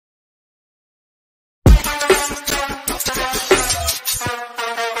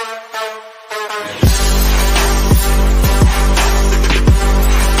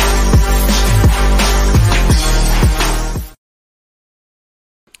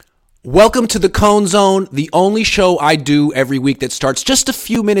Welcome to the Cohn Zone, the only show I do every week that starts just a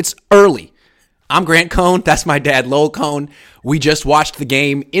few minutes early. I'm Grant Cohn. That's my dad, Lowell Cohn. We just watched the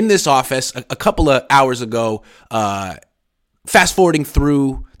game in this office a couple of hours ago, fast forwarding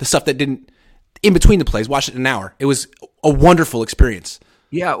through the stuff that didn't, in between the plays, watched it in an hour. It was a wonderful experience.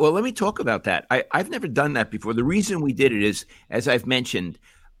 Yeah, well, let me talk about that. I've never done that before. The reason we did it is, as I've mentioned,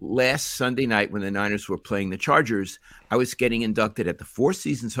 last Sunday night when the Niners were playing the Chargers, I was getting inducted at the Four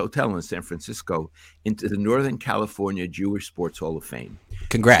Seasons Hotel in San Francisco into the Northern California Jewish Sports Hall of Fame.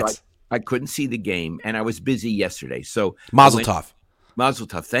 Congrats. So I couldn't see the game, and I was busy yesterday. So Mazel tov. Mazel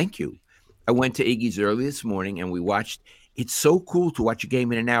tov, thank you. I went to Iggy's early this morning, and we watched. It's so cool to watch a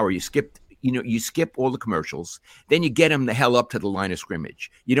game in an hour. You skip all the commercials. Then you get them the hell up to the line of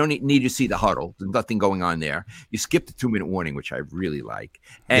scrimmage. You don't need to see the huddle. There's nothing going on there. You skip the 2-minute warning, which I really like,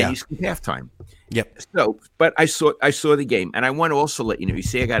 and you skip halftime. Yep. So, but I saw the game, and I want to also let you know. You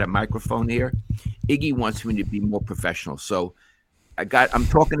see, I got a microphone here. Iggy wants me to be more professional, so I'm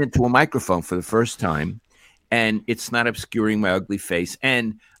talking into a microphone for the first time, and it's not obscuring my ugly face.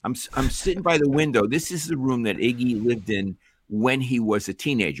 And I'm sitting by the window. This is the room that Iggy lived in when he was a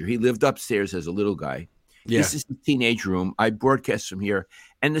teenager. He lived upstairs as a little guy. Yeah. This is the teenage room. I broadcast from here,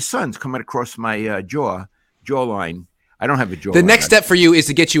 and the sun's coming across my jawline. I don't have a jawline. The next step for you is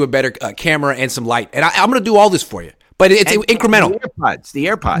to get you a better camera and some light, and I'm going to do all this for you. But it's incremental. The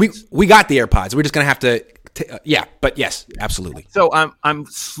AirPods. We got the AirPods. We're just going to have to. But yes, absolutely. So I'm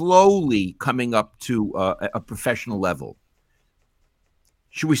slowly coming up to a professional level.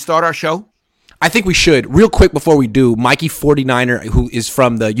 Should we start our show? I think we should. Real quick before we do, Mikey 49er, who is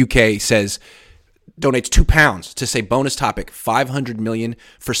from the UK, says donates £2 to say bonus topic, $500 million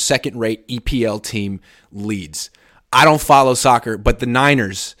for second-rate EPL team Leeds. I don't follow soccer, but the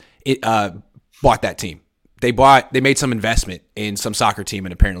Niners bought that team. They made some investment in some soccer team,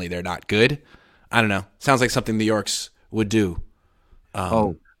 and apparently they're not good. I don't know. Sounds like something the Yorks would do.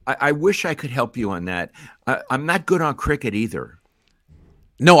 I wish I could help you on that. I'm not good on cricket either.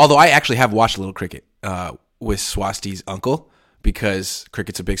 No, although I actually have watched a little cricket with Swasti's uncle because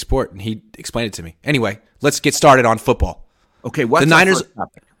cricket's a big sport, and he explained it to me. Anyway, let's get started on football. Okay, what's the Niners?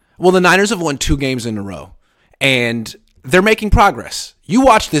 Well, the Niners have won 2 games in a row, and they're making progress. You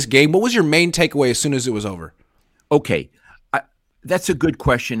watched this game. What was your main takeaway as soon as it was over? Okay, that's a good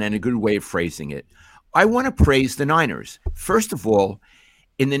question and a good way of phrasing it. I want to praise the Niners. First of all,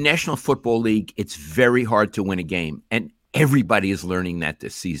 in the National Football League, it's very hard to win a game, and everybody is learning that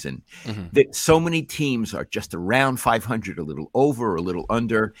this season. Mm-hmm. That so many teams are just around 500, a little over, a little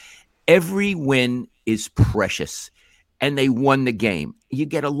under. Every win is precious, and they won the game. You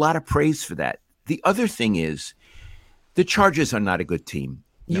get a lot of praise for that. The other thing is the Chargers are not a good team.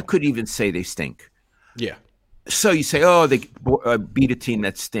 No. You could even say they stink. Yeah. So you say, they beat a team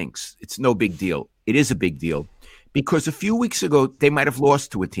that stinks. It's no big deal. It is a big deal. Because a few weeks ago, they might have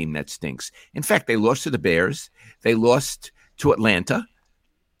lost to a team that stinks. In fact, they lost to the Bears. They lost to Atlanta.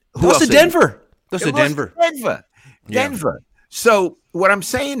 Lost to Denver. Denver. So what I'm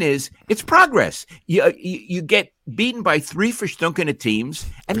saying is it's progress. You get beaten by 3 for stunking teams,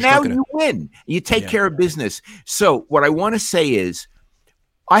 and now you win. You take care of business. So what I want to say is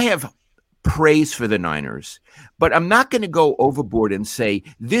I have praise for the Niners, but I'm not going to go overboard and say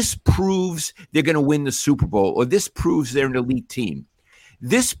this proves they're going to win the Super Bowl or this proves they're an elite team.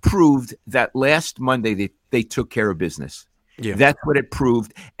 This proved that last Monday they took care of business. Yeah. That's what it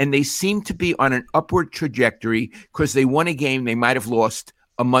proved. And they seem to be on an upward trajectory because they won a game they might have lost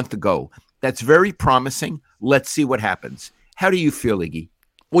a month ago. That's very promising. Let's see what happens. How do you feel, Iggy?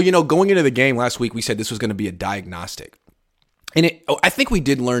 Well, going into the game last week, we said this was going to be a diagnostic. And I think we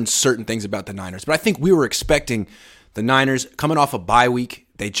did learn certain things about the Niners, but I think we were expecting the Niners coming off a bye week.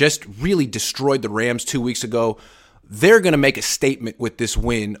 They just really destroyed the Rams 2 weeks ago. They're going to make a statement with this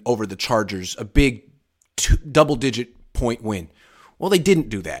win over the Chargers, a big double-digit point win. Well, they didn't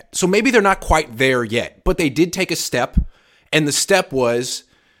do that. So maybe they're not quite there yet, but they did take a step, and the step was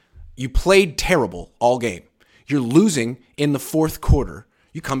you played terrible all game. You're losing in the fourth quarter.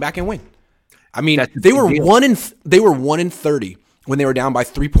 You come back and win. I mean, they were 1-30 when they were down by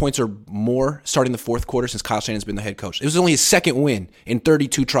 3 points or more starting the fourth quarter since Kyle Shanahan's been the head coach. It was only his second win in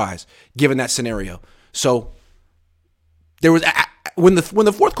 32 tries, given that scenario. So there was when the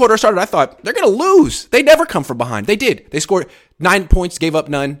fourth quarter started, I thought they're going to lose. They never come from behind. They did. They scored 9 points, gave up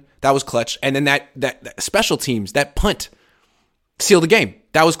none. That was clutch. And then that special teams, that punt, sealed the game.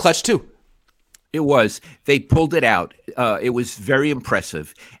 That was clutch too. It was. They pulled it out. It was very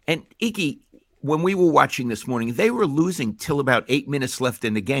impressive. And Iggy, when we were watching this morning, they were losing till about 8 minutes left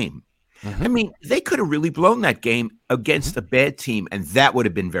in the game. I mean, they could have really blown that game against a bad team, and that would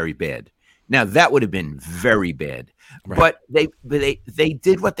have been very bad. Now, that would have been very bad. Right. But they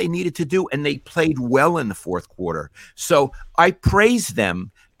did what they needed to do, and they played well in the fourth quarter. So I praise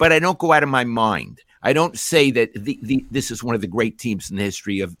them, but I don't go out of my mind. I don't say that this is one of the great teams in the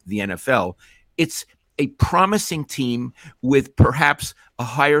history of the NFL. It's a promising team with perhaps a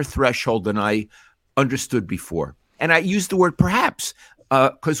higher threshold than I understood before. And I use the word perhaps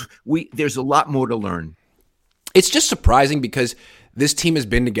because there's a lot more to learn. It's just surprising because this team has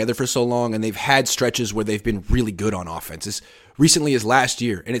been together for so long, and they've had stretches where they've been really good on offense as recently as last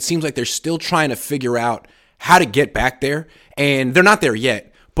year. And it seems like they're still trying to figure out how to get back there. And they're not there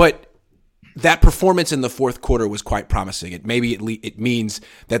yet. But that performance in the fourth quarter was quite promising. It means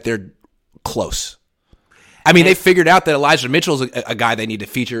that they're close. I mean, they figured out that Elijah Mitchell's a guy they need to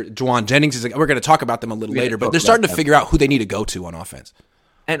feature. Juwan Jennings we're going to talk about them a little later, but they're starting to figure out who they need to go to on offense.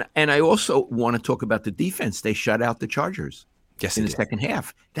 And I also want to talk about the defense. They shut out the Chargers. Yes, in the second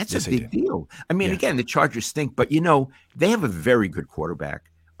half. That's a big deal. I mean, again, the Chargers stink, but they have a very good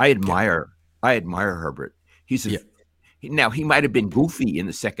quarterback. I admire Herbert. Now he might have been goofy in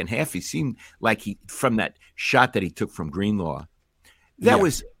the second half. He seemed like from that shot that he took from Greenlaw. That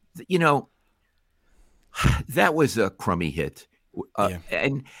was a crummy hit.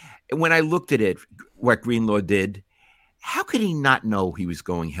 And when I looked at it, what Greenlaw did, how could he not know he was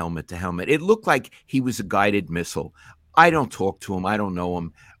going helmet to helmet? It looked like he was a guided missile. I don't talk to him. I don't know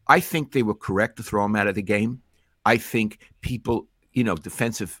him. I think they were correct to throw him out of the game. I think people,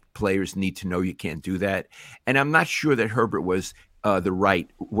 defensive players need to know you can't do that. And I'm not sure that Herbert was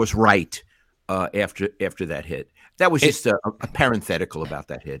right after that hit. That was just a parenthetical about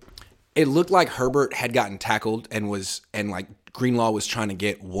that hit. It looked like Herbert had gotten tackled and Greenlaw was trying to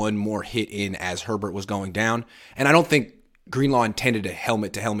get one more hit in as Herbert was going down. And I don't think Greenlaw intended a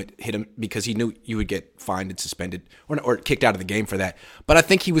helmet-to-helmet hit him because he knew you would get fined and suspended or kicked out of the game for that. But I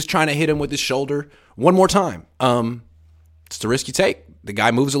think he was trying to hit him with his shoulder one more time. It's the risk you take. The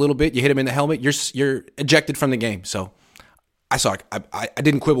guy moves a little bit. You hit him in the helmet. You're ejected from the game. So I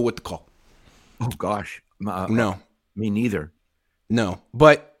didn't quibble with the call. Oh, gosh. No. Me neither. No.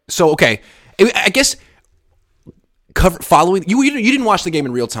 But, so, okay. I guess following – you didn't watch the game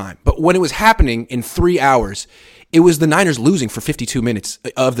in real time. But when it was happening in 3 hours – it was the Niners losing for 52 minutes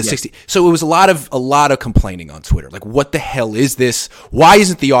of the 60. So it was a lot of complaining on Twitter. Like, what the hell is this? Why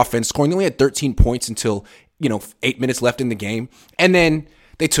isn't the offense scoring? They only had 13 points until, 8 minutes left in the game. And then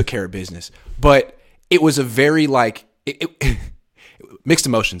they took care of business. But it was a very, mixed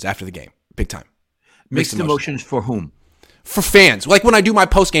emotions after the game. Big time. Mixed emotions for whom? For fans. Like when I do my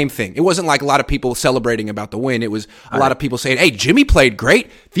post-game thing, it wasn't like a lot of people celebrating about the win. It was a lot of people saying, hey, Jimmy played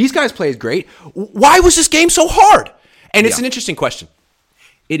great. These guys played great. Why was this game so hard? And it's an interesting question.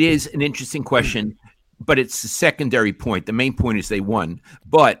 It is an interesting question, but it's a secondary point. The main point is they won.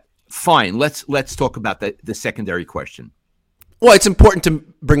 But fine, let's talk about the secondary question. Well, it's important to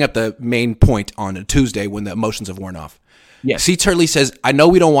bring up the main point on a Tuesday when the emotions have worn off. Yes. C. Turley says, I know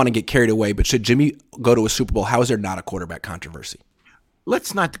we don't want to get carried away, but should Jimmy go to a Super Bowl? How is there not a quarterback controversy?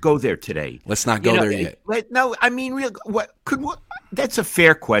 Let's not go there today. Let's not go there yet. No, I mean, that's a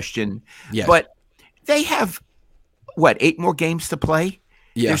fair question. Yes. But they have, 8 more games to play?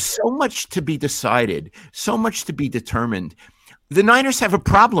 Yeah. There's so much to be decided, so much to be determined. The Niners have a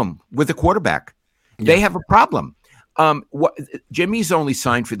problem with the quarterback. Yeah. They have a problem. Jimmy's only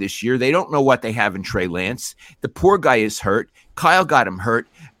signed for this year. They don't know what they have in Trey Lance. The poor guy is hurt. Kyle got him hurt,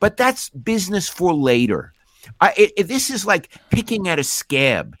 but that's business for later. This is like picking at a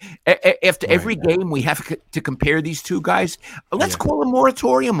scab. After every game, we have to compare these two guys. Let's call a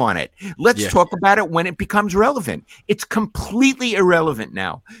moratorium on it. Let's talk about it when it becomes relevant. It's completely irrelevant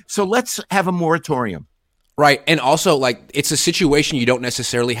now. So let's have a moratorium. Right. And also, it's a situation you don't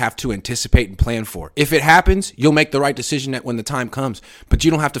necessarily have to anticipate and plan for. If it happens, you'll make the right decision when the time comes. But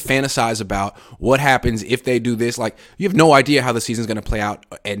you don't have to fantasize about what happens if they do this. You have no idea how the season's going to play out.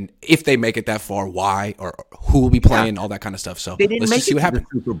 And if they make it that far, why or who will be playing, all that kind of stuff. So they didn't let's make just see what happens.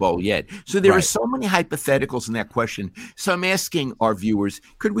 The Super Bowl yet. So there are so many hypotheticals in that question. So I'm asking our viewers,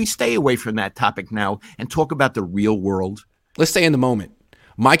 could we stay away from that topic now and talk about the real world? Let's stay in the moment.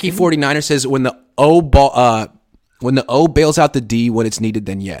 Mikey 49er says when the O bails out the D when it's needed,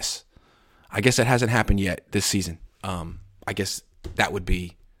 then yes. I guess that hasn't happened yet this season. I guess that would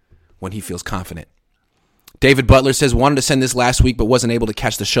be when he feels confident. David Butler says, wanted to send this last week but wasn't able to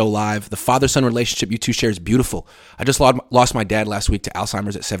catch the show live. The father-son relationship you two share is beautiful. I just lost my dad last week to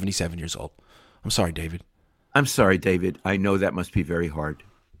Alzheimer's at 77 years old. I'm sorry, David. I'm sorry, David. I know that must be very hard.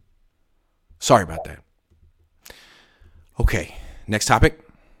 Sorry about that. Okay, next topic.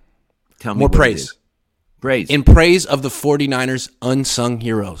 Tell me more what it praise. is. Praise. In praise of the 49ers' unsung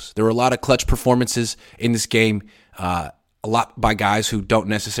heroes. There were a lot of clutch performances in this game, a lot by guys who don't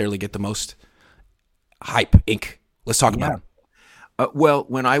necessarily get the most hype, ink. Let's talk about them. Well,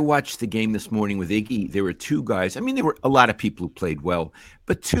 when I watched the game this morning with Iggy, there were two guys. I mean, there were a lot of people who played well,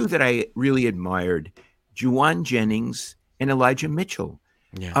 but two that I really admired, Juwan Jennings and Elijah Mitchell.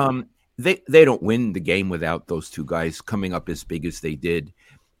 Yeah. They don't win the game without those two guys coming up as big as they did.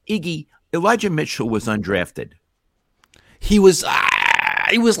 Elijah Mitchell was undrafted. He was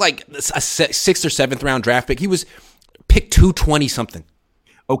like a 6th or 7th round draft pick. He was picked 220 something.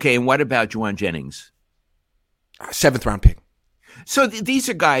 Okay, and what about Juwan Jennings? 7th round pick. So these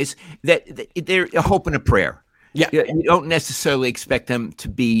are guys that they're a hope and a prayer. Yeah. You don't necessarily expect them to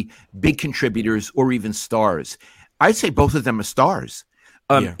be big contributors or even stars. I'd say both of them are stars.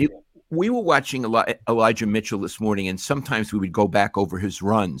 We were watching Elijah Mitchell this morning, and sometimes we would go back over his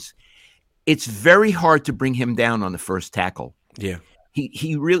runs. It's very hard to bring him down on the first tackle. Yeah.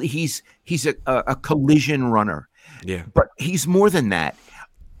 He's a collision runner. Yeah. But he's more than that.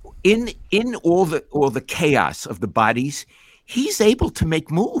 In all the chaos of the bodies, he's able to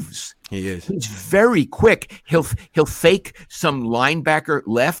make moves. He is. He's very quick. He'll fake some linebacker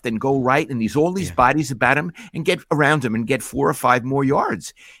left and go right, and there's all these bodies about him, and get around him and get 4 or 5 more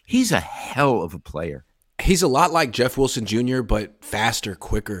yards. He's a hell of a player. He's a lot like Jeff Wilson Jr., but faster,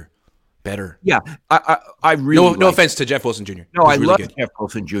 quicker, better. Yeah, I really no offense to Jeff Wilson Jr. No, I really love good. Jeff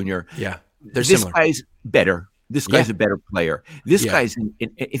Wilson Jr. Yeah, they're this similar. Guy's better. This guy's a better player. This Yeah. guy's,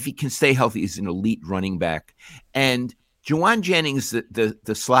 if he can stay healthy, he's an elite running back. And Juwan Jennings,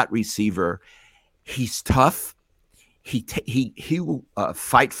 the slot receiver, he's tough. He will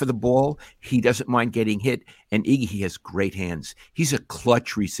fight for the ball. He doesn't mind getting hit. And Iggy, he has great hands. He's a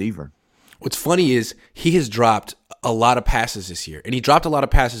clutch receiver. What's funny is he has dropped a lot of passes this year, and he dropped a lot of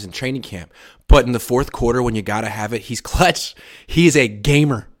passes in training camp. But in the fourth quarter, when you got to have it, he's clutch. He is a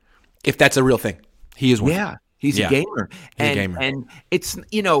gamer, if that's a real thing. He is one. Yeah. He's a gamer. And it's,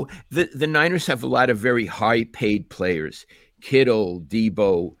 the Niners have a lot of very high-paid players. Kittle,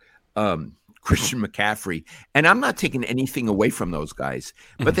 Debo, Christian McCaffrey. And I'm not taking anything away from those guys.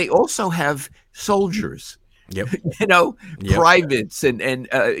 But they also have soldiers. Yep. Privates and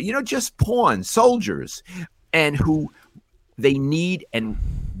just pawns, soldiers. And who they need and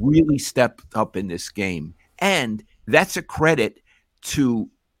really stepped up in this game. And that's a credit to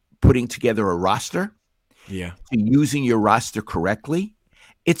putting together a roster. Yeah. To using your roster correctly,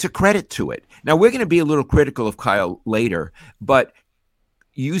 it's a credit to it. Now, we're going to be a little critical of Kyle later, but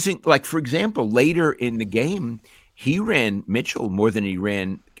for example, later in the game, he ran Mitchell more than he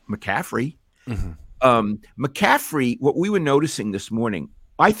ran McCaffrey. Mm-hmm. McCaffrey, what we were noticing this morning,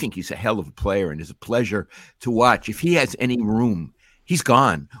 I think he's a hell of a player and is a pleasure to watch. If he has any room, he's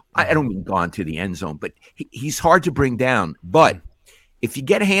gone. I don't mean gone to the end zone, but he's hard to bring down. But if you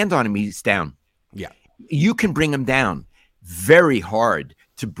get a hand on him, he's down. Yeah. You can bring him down. Very hard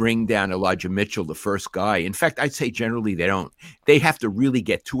to bring down Elijah Mitchell, the first guy. In fact, I'd say generally they don't. They have to really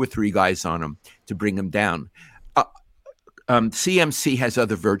get 2 or 3 guys on him to bring him down. CMC has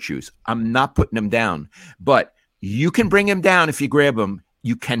other virtues. I'm not putting him down, but you can bring him down if you grab him.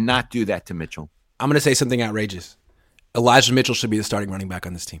 You cannot do that to Mitchell. I'm going to say something outrageous. Elijah Mitchell should be the starting running back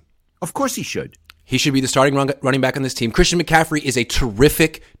on this team. Of course he should. He should be the starting running back on this team. Christian McCaffrey is a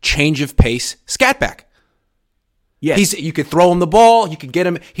terrific change of pace scat back. Yes. You could throw him the ball. You could get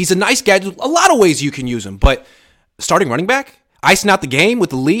him. He's a nice guy. There's a lot of ways you can use him. But starting running back, icing out the game with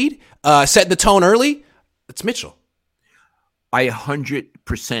the lead, setting the tone early, it's Mitchell. I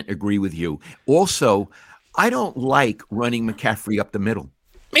 100% agree with you. Also, I don't like running McCaffrey up the middle.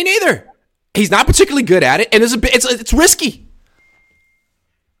 Me neither. He's not particularly good at it, and it's risky.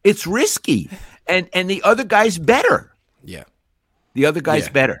 It's risky, and the other guy's better. Yeah. The other guy's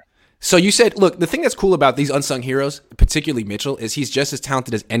better. So you said, look, the thing that's cool about these unsung heroes, particularly Mitchell, is he's just as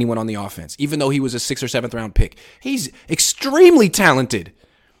talented as anyone on the offense. Even though he was a 6th or 7th round pick, he's extremely talented.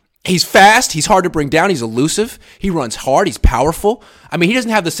 He's fast. He's hard to bring down. He's elusive. He runs hard. He's powerful. I mean, he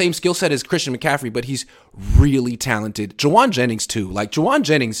doesn't have the same skill set as Christian McCaffrey, but he's really talented. Juwan Jennings, too. Like, Juwan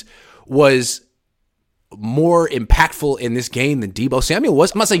Jennings was more impactful in this game than Debo Samuel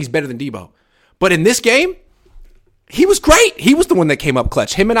was. I'm not saying he's better than Debo, but in this game, he was great. He was the one that came up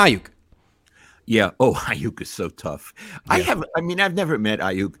clutch, him and Ayuk. Yeah. Oh, Ayuk is so tough. Yeah. I've never met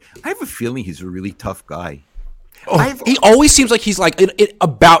Ayuk. I have a feeling he's a really tough guy. He always seems like he's like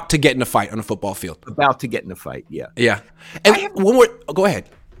about to get in a fight on a football field. About to get in a fight, yeah. Yeah. And one more. Go ahead.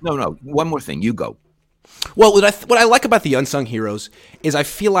 No. One more thing. You go. Well, what I like about the unsung heroes is I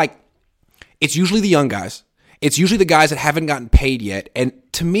feel like it's usually the young guys, It's usually the guys that haven't gotten paid yet. And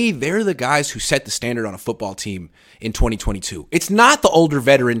to me, they're the guys who set the standard on a football team in 2022. It's not the older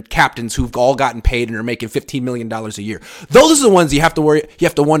veteran captains who've all gotten paid and are making $15 million a year. Those are the ones you have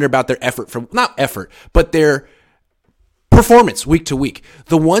to wonder about their but their performance week to week.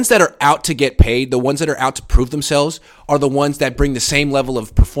 The ones that are out to get paid, the ones that are out to prove themselves, are the ones that bring the same level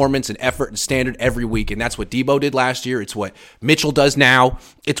of performance and effort and standard every week. And that's what Debo did last year. It's what Mitchell does now.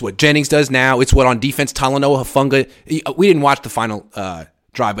 It's what Jennings does now. It's what on defense Talanoa Hufanga. We didn't watch the final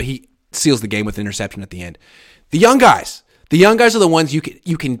drive, but he seals the game with an interception at the end. The young guys are the ones you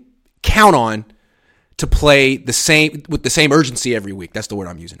can count on to play with the same urgency every week. That's the word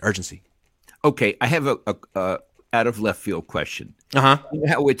I'm using, urgency. Okay, I have a out of left field question. You know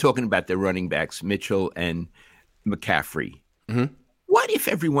how we're talking about the running backs, Mitchell and McCaffrey. Mm-hmm. What if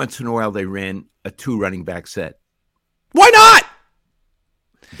every once in a while they ran a 2 running back set? Why not?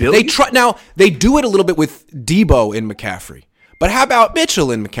 Billy? They do it a little bit with Debo and McCaffrey, but how about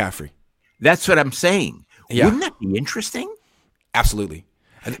Mitchell and McCaffrey? That's what I'm saying. Yeah. Wouldn't that be interesting? Absolutely,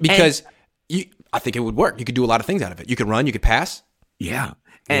 because I think it would work. You could do a lot of things out of it. You could run, you could pass. Yeah.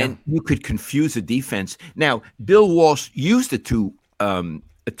 And you could confuse the defense. Now, Bill Walsh used a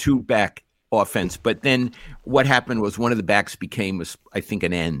two-back offense, but then what happened was one of the backs became, I think,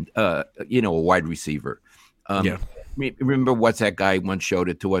 an end, a wide receiver. Remember what's that guy once showed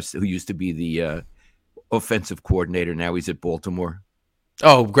it to us who used to be the offensive coordinator? Now he's at Baltimore.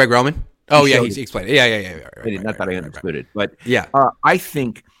 Oh, Greg Roman? Oh, he explained it. Yeah. Not that I understood it. But yeah. I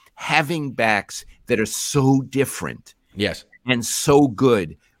think having backs that are so different and so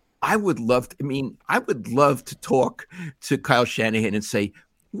good, I would love to talk to Kyle Shanahan and say,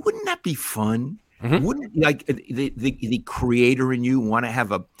 wouldn't that be fun? Mm-hmm. Wouldn't the creator in you want to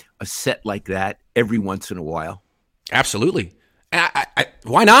have a set like that every once in a while? Absolutely.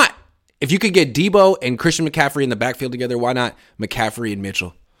 Why not? If you could get Debo and Christian McCaffrey in the backfield together, why not McCaffrey and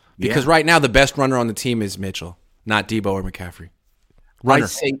Mitchell? Because right now the best runner on the team is Mitchell, not Debo or McCaffrey. Runner. I'd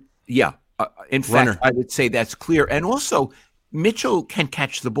say, in fact, runner. I would say that's clear. And also, Mitchell can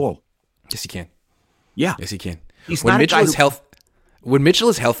catch the ball. Yes, he can. Yeah. Yes, he can. When Mitchell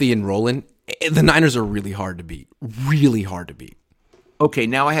is healthy and rolling, the Niners are really hard to beat. Really hard to beat. Okay,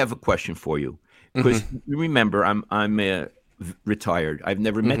 now I have a question for you. Because remember, I'm retired. I've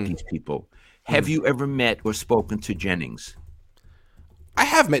never met these people. Have you ever met or spoken to Jennings? I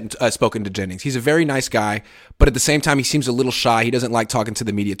have spoken to Jennings. He's a very nice guy, but at the same time, he seems a little shy. He doesn't like talking to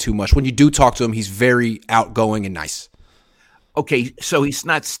the media too much. When you do talk to him, he's very outgoing and nice. Okay, so he's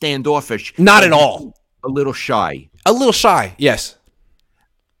not standoffish. Not at all. A little shy. A little shy, yes.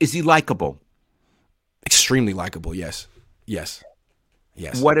 Is he likable? Extremely likable, yes. Yes.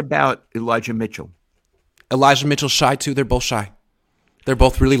 What about Elijah Mitchell? Elijah Mitchell's shy too. They're both shy. They're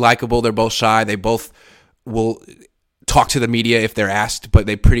both really likable. They're both shy. They both will talk to the media if they're asked, but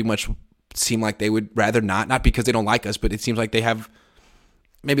they pretty much seem like they would rather not. Not because they don't like us, but it seems like they have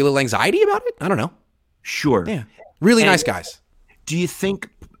maybe a little anxiety about it. I don't know. Sure. Yeah. Really nice guys. Do you think,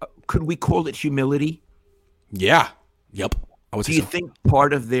 could we call it humility? Yeah. Yep. I would say Do you think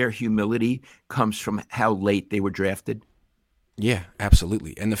part of their humility comes from how late they were drafted? Yeah,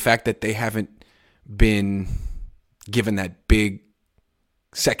 absolutely. And the fact that they haven't been given that big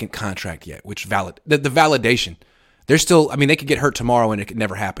second contract yet, which the validation. They're still, they could get hurt tomorrow and it could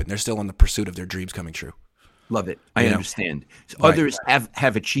never happen. They're still on the pursuit of their dreams coming true. Love it. I understand. Others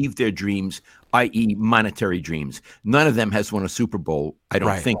have achieved their dreams, i.e. monetary dreams. None of them has won a Super Bowl, I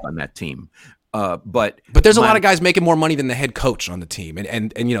don't think, on that team. But there's a lot of guys making more money than the head coach on the team.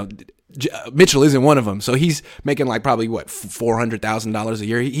 And Mitchell isn't one of them. So he's making probably $400,000 a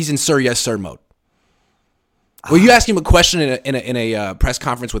year. He's in sir, yes, sir mode. Well, you ask him a question in a press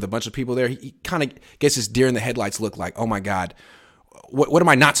conference with a bunch of people there, he kind of gets this deer in the headlights look like, oh my God, what am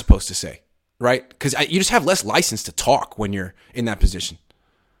I not supposed to say? Right? Because you just have less license to talk when you're in that position.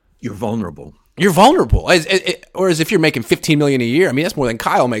 You're vulnerable. You're vulnerable. Or as if you're making $15 million a year. That's more than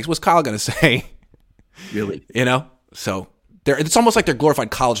Kyle makes. What's Kyle going to say? Really? So it's almost like they're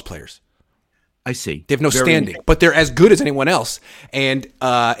glorified college players. I see. They have no standing, but they're as good as anyone else. And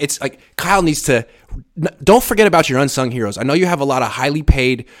it's like Kyle needs to – don't forget about your unsung heroes. I know you have a lot of highly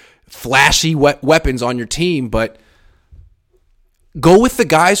paid, flashy weapons on your team, but go with the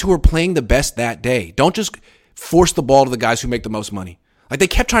guys who are playing the best that day. Don't just force the ball to the guys who make the most money. Like they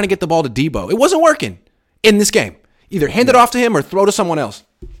kept trying to get the ball to Debo. It wasn't working in this game. Either hand it off to him or throw to someone else.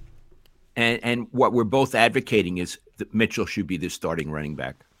 And what we're both advocating is that Mitchell should be the starting running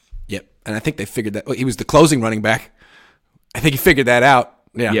back. Yep. And I think they figured that. He was the closing running back. I think he figured that out.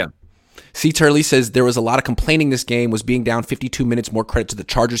 Yeah. C. Turley says there was a lot of complaining this game was being down 52 minutes. More credit to the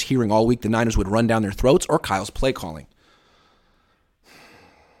Chargers hearing all week the Niners would run down their throats or Kyle's play calling.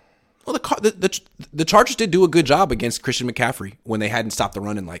 Well, the Chargers did do a good job against Christian McCaffrey when they hadn't stopped the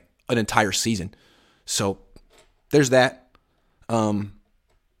run in like an entire season. So there's that. I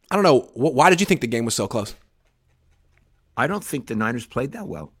don't know. Why did you think the game was so close? I don't think the Niners played that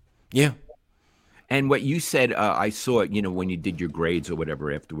well. Yeah. And what you said, I saw it, when you did your grades or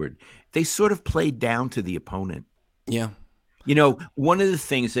whatever afterward, they sort of played down to the opponent. Yeah. One of the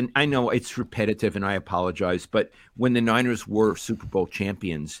things, and I know it's repetitive and I apologize, but when the Niners were Super Bowl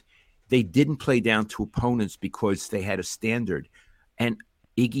champions, they didn't play down to opponents because they had a standard. And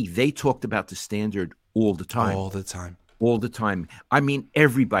Iggy, they talked about the standard all the time. All the time. All the time. I mean,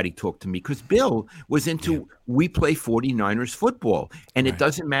 everybody talked to me because Bill was into, we play 49ers football, and it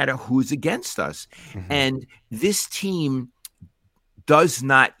doesn't matter who's against us. Mm-hmm. And this team has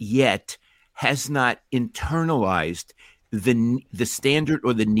not internalized the standard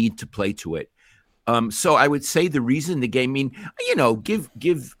or the need to play to it. So I would say the reason the game, give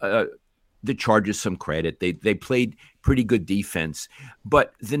the Chargers some credit. They played pretty good defense,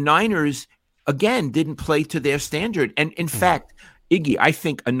 but the Niners, again, didn't play to their standard. And in fact, Iggy, I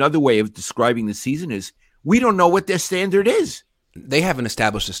think another way of describing the season is we don't know what their standard is. They haven't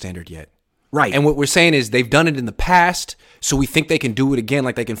established a standard yet. Right. And what we're saying is they've done it in the past, so we think they can do it again,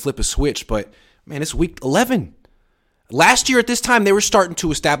 like they can flip a switch. But, man, it's week 11. Last year at this time, they were starting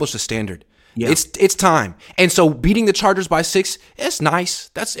to establish a standard. Yeah. It's time. And so beating the Chargers by 6, it's nice.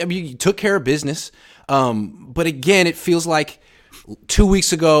 You took care of business. But again, it feels like 2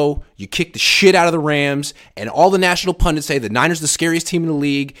 weeks ago, you kicked the shit out of the Rams, and all the national pundits say the Niners are the scariest team in the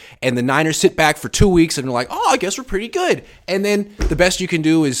league, and the Niners sit back for 2 weeks and they're like, I guess we're pretty good. And then the best you can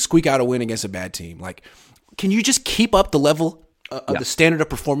do is squeak out a win against a bad team. Like, can you just keep up the level of the standard of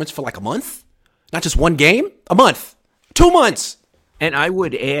performance for like a month? Not just one game? A month. 2 months. And I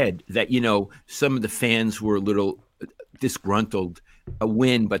would add that, some of the fans were a little disgruntled, a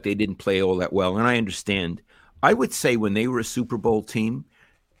win, but they didn't play all that well. And I understand. I would say when they were a Super Bowl team,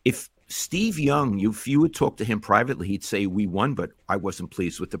 if Steve Young, if you would talk to him privately, he'd say, we won, but I wasn't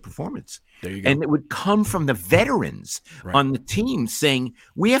pleased with the performance. There you go. And it would come from the veterans on the team saying,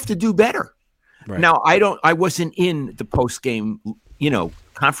 we have to do better. Right. Now, I wasn't in the post-game,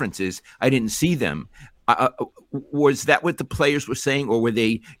 conferences. I didn't see them. Was that what the players were saying, or were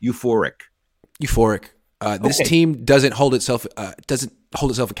they euphoric? Euphoric. This team doesn't hold itself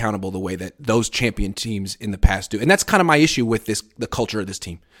accountable the way that those champion teams in the past do, and that's kind of my issue with the culture of this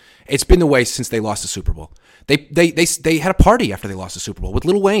team. It's been the way since they lost the Super Bowl. They had a party after they lost the Super Bowl with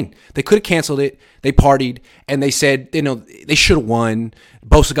Lil Wayne. They could have canceled it. They partied, and they said they should have won.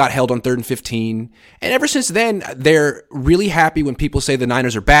 Bosa got held on 3rd and 15, and ever since then they're really happy when people say the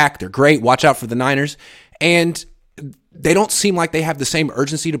Niners are back. They're great. Watch out for the Niners, and they don't seem like they have the same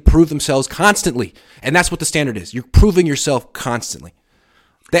urgency to prove themselves constantly. And that's what the standard is. You're proving yourself constantly.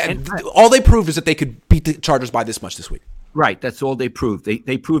 All they proved is that they could beat the Chargers by this much this week. Right. That's all they proved.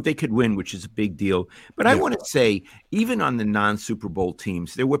 They proved they could win, which is a big deal. But I want to say, even on the non-Super Bowl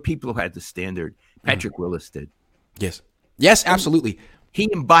teams, there were people who had the standard. Patrick Willis did. Yes. Yes, absolutely. He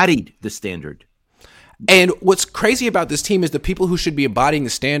embodied the standard. And what's crazy about this team is the people who should be embodying the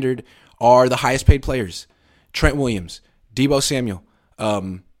standard are the highest paid players. Trent Williams, Deebo Samuel.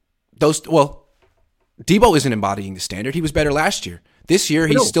 Deebo isn't embodying the standard. He was better last year. This year,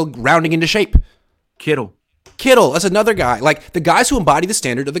 he's still rounding into shape. Kittle, that's another guy. Like, the guys who embody the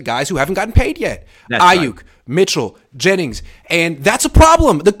standard are the guys who haven't gotten paid yet. Ayuk, right. Mitchell, Jennings. And that's a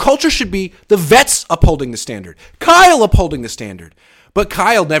problem. The culture should be the vets upholding the standard. Kyle upholding the standard. But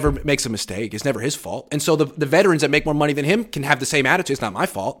Kyle never makes a mistake. It's never his fault. And so the veterans that make more money than him can have the same attitude. It's not my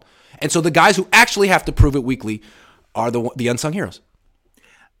fault. And so the guys who actually have to prove it weekly are the unsung heroes.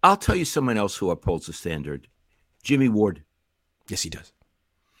 I'll tell you someone else who upholds the standard. Jimmy Ward. Yes, he does.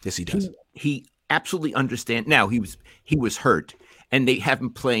 Yes, he does. He absolutely understands. Now, he was hurt, and they have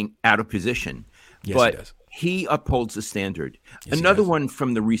him playing out of position. Yes, but he does. He upholds the standard. Yes, Another one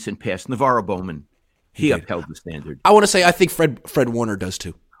from the recent past, Navarro Bowman. He upheld the standard. I want to say I think Fred Warner does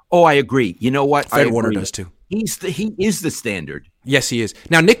too. Oh, I agree. You know what? Fred Warner does too. He is the standard. Yes, he is.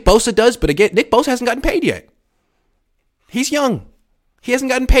 Now, Nick Bosa does, but again, Nick Bosa hasn't gotten paid yet. He's young. He hasn't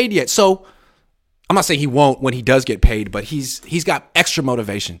gotten paid yet. So I'm not saying he won't when he does get paid, but he's got extra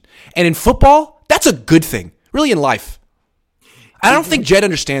motivation. And in football, that's a good thing. Really, in life. I don't think Jed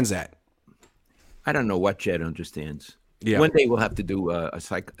understands that. I don't know what Jed understands. Yeah. One day we'll have to do a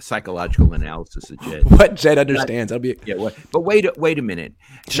psychological analysis of Jed. What Jed understands. But wait a minute.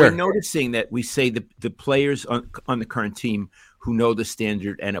 Sure. We're noticing that we say the players on the current team who know the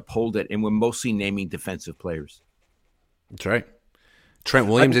standard and uphold it, and we're mostly naming defensive players. That's right. Trent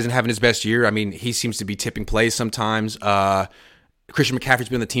Williams isn't having his best year. I mean, he seems to be tipping plays sometimes. Christian McCaffrey's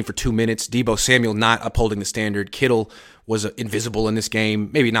been on the team for 2 minutes. Deebo Samuel not upholding the standard. Kittle was invisible in this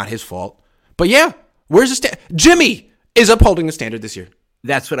game. Maybe not his fault. But yeah, where's the Jimmy is upholding the standard this year.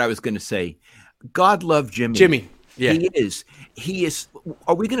 That's what I was going to say. God love Jimmy. Jimmy, yeah. He is.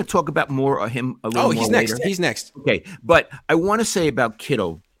 Are we going to talk about more of him a little more he's next. later? He's next. Okay, but I want to say about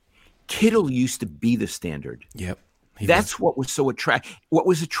Kittle. Kittle used to be the standard. Yep. That's what was so attractive. What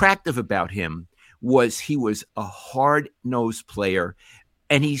was attractive about him was he was a hard-nosed player,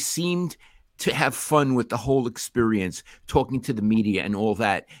 and he seemed to have fun with the whole experience, talking to the media and all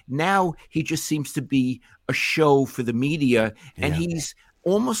that. Now he just seems to be a show for the media, and he's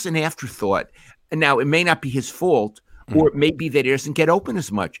almost an afterthought. And now it may not be his fault, or it may be that he doesn't get open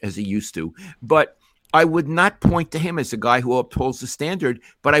as much as he used to. But I would not point to him as a guy who upholds the standard,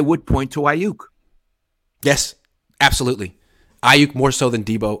 but I would point to Ayuk. Yes. Absolutely. Ayuk more so than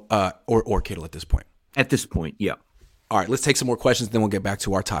Deebo or Kittle at this point. At this point, yeah. All right, let's take some more questions, then we'll get back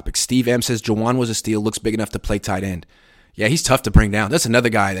to our topic. Steve M says, Jawan was a steal, looks big enough to play tight end. Yeah, he's tough to bring down. That's another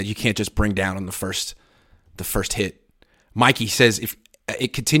guy that you can't just bring down on the first hit. Mikey says, if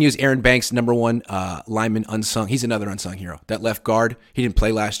it continues, Aaron Banks, number one lineman, unsung. He's another unsung hero. That left guard, he didn't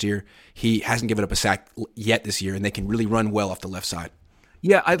play last year. He hasn't given up a sack yet this year, and they can really run well off the left side.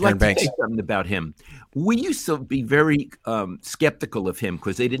 Yeah, I'd like to say something about him. We used to be very skeptical of him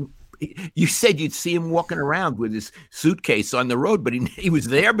because they didn't. You said you'd see him walking around with his suitcase on the road, but he was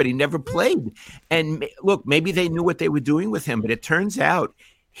there, but he never played. And look, maybe they knew what they were doing with him, but it turns out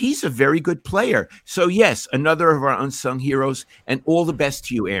he's a very good player. So yes, another of our unsung heroes, and all the best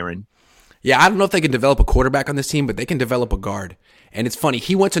to you, Aaron. Yeah, I don't know if they can develop a quarterback on this team, but they can develop a guard. And it's funny,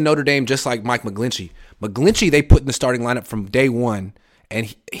 he went to Notre Dame just like Mike McGlinchey. McGlinchey, they put in the starting lineup from day one,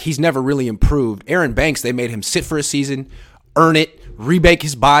 and he's never really improved. Aaron Banks, they made him sit for a season, earn it, rebake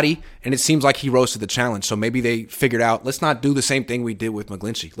his body, and it seems like he rose to the challenge. So maybe they figured out, let's not do the same thing we did with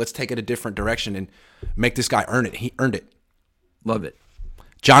McGlinchey. Let's take it a different direction and make this guy earn it. He earned it. Love it.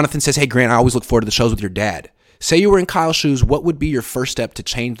 Jonathan says, hey, Grant, I always look forward to the shows with your dad. Say you were in Kyle's shoes, what would be your first step to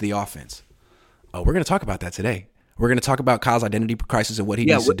change the offense? Oh, we're going to talk about that today. We're going to talk about Kyle's identity crisis and what he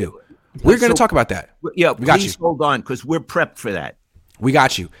needs to do. We're going to talk about that. Yeah, please hold on, because we're prepped for that. We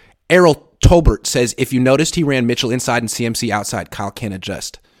got you. Errol Tolbert says, if you noticed he ran Mitchell inside and CMC outside, Kyle can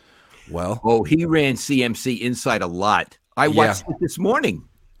adjust. Well. Oh, he ran CMC inside a lot. I watched it this morning.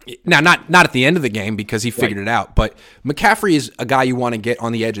 Now, not at the end of the game because he figured it out, but McCaffrey is a guy you want to get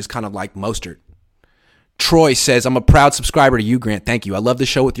on the edges, kind of like Mostert. Troy says, I'm a proud subscriber to you, Grant. Thank you. I love the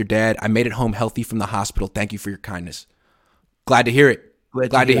show with your dad. I made it home healthy from the hospital. Thank you for your kindness. Glad to hear it.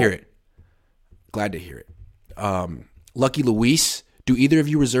 Glad to hear it. Glad to hear it. Lucky Luis, do either of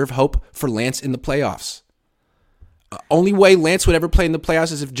you reserve hope for Lance in the playoffs? Only way Lance would ever play in the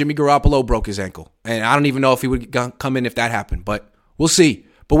playoffs is if Jimmy Garoppolo broke his ankle. And I don't even know if he would come in if that happened, but we'll see.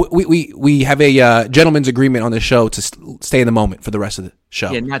 But we have a gentleman's agreement on the show to stay in the moment for the rest of the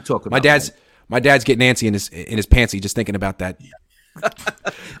show. Yeah, not talk about my dad's getting antsy in his pantsy just thinking about that.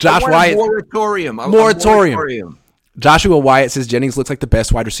 Josh Wyatt. Moratorium. Joshua Wyatt says Jennings looks like the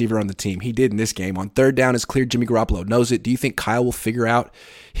best wide receiver on the team. He did in this game. On third down is clear. Jimmy Garoppolo knows it. Do you think Kyle will figure out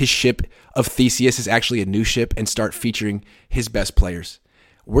his ship of Theseus is actually a new ship and start featuring his best players?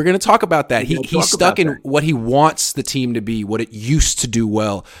 We're going to talk about that. He's stuck in what he wants the team to be, what it used to do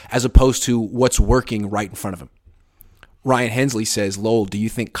well, as opposed to what's working right in front of him. Ryan Hensley says, Lowell, do you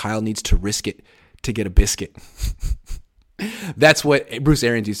think Kyle needs to risk it to get a biscuit? That's what Bruce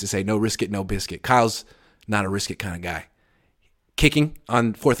Arians used to say, no risk it, no biscuit. Kyle's not a risk it kind of guy. Kicking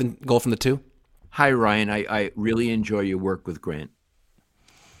on 4th and goal from the 2. Hi, Ryan. I really enjoy your work with Grant.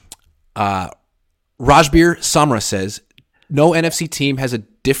 Rajbir Samra says, no NFC team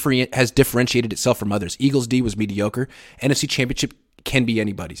has differentiated itself from others. Eagles D was mediocre. NFC Championship can be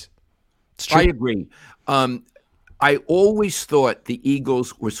anybody's. It's true. I agree. I always thought the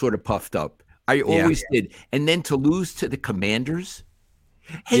Eagles were sort of puffed up. I always did. And then to lose to the Commanders.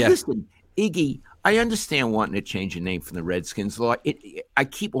 Hey, listen, Iggy, I understand wanting to change your name from the Redskins. I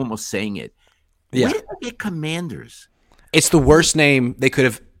keep almost saying it. Yeah. Where did they get Commanders? It's the worst name they could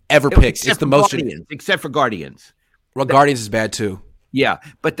have ever picked. It's the most Guardians, except for Guardians. Well, Guardians is bad too. Yeah,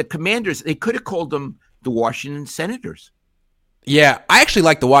 but the Commanders, they could have called them the Washington Senators. Yeah, I actually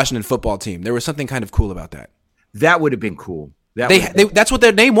like the Washington football team. There was something kind of cool about that. That would have been cool. That's what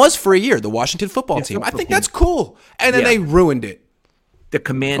their name was for a year, the Washington football team. I think that's cool. And then they ruined it. The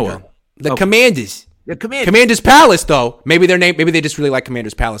Commander. The Commanders. The Commander's Palace, though. Maybe their name. Maybe they just really like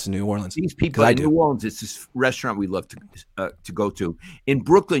Commander's Palace in New Orleans. These people in New Orleans, it's this restaurant we love to go to. In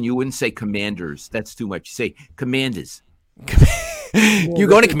Brooklyn, you wouldn't say Commanders. That's too much. You say Commanders. You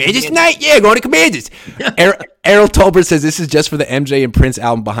going to Commanders tonight? Yeah, going to Commanders. Errol Tolbert says this is just for the MJ and Prince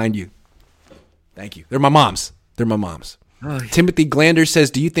album behind you. Thank you. They're my moms. Oh, yeah. Timothy Glander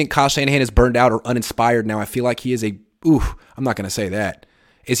says, do you think Kyle Shanahan is burned out or uninspired now? I feel like he is I'm not going to say that.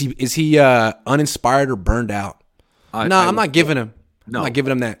 Is he uninspired or burned out? I'm not giving him. No. I'm not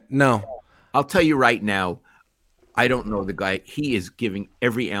giving him that. No. I'll tell you right now, I don't know the guy. He is giving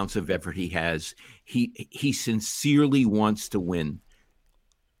every ounce of effort he has. He sincerely wants to win.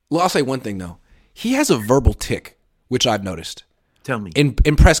 Well, I'll say one thing, though. He has a verbal tick, which I've noticed. Tell me.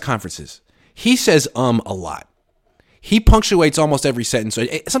 In press conferences. He says a lot. He punctuates almost every sentence.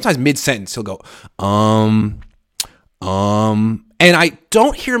 Sometimes mid-sentence, he'll go, And I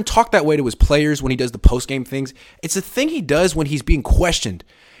don't hear him talk that way to his players when he does the post-game things. It's a thing he does when he's being questioned.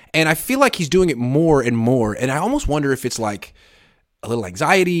 And I feel like he's doing it more and more. And I almost wonder if it's like a little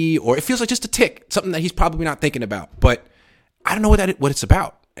anxiety or it feels like just a tick, something that he's probably not thinking about. But I don't know what it's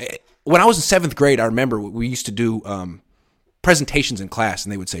about. When I was in 7th grade, I remember we used to do presentations in class,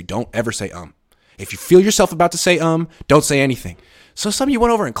 and they would say, don't ever say If you feel yourself about to say don't say anything. So some of you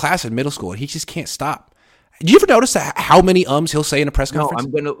went over in class in middle school, and he just can't stop. Did you ever notice how many he'll say in a press conference?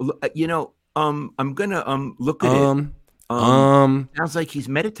 No, I'm gonna look at it. Sounds like he's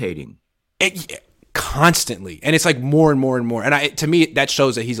meditating. Constantly, and it's like more and more and more. And to me, that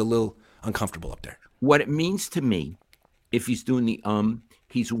shows that he's a little uncomfortable up there. What it means to me, if he's doing the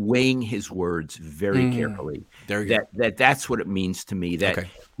he's weighing his words very carefully. There you go. That's what it means to me. That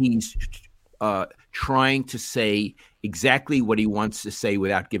he's trying to say exactly what he wants to say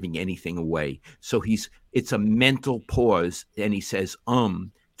without giving anything away. So it's a mental pause, and he says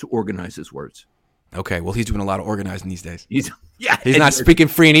to organize his words. Okay, well, he's doing a lot of organizing these days. He's He's not speaking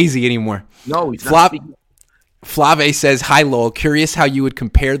free and easy anymore. No, he's not speaking. Flave says, hi, Lowell. Curious how you would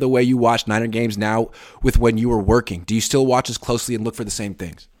compare the way you watch Niner games now with when you were working. Do you still watch as closely and look for the same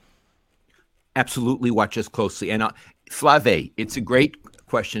things? Absolutely watch as closely. And Flave, it's a great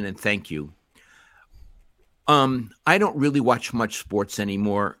question, and thank you. I don't really watch much sports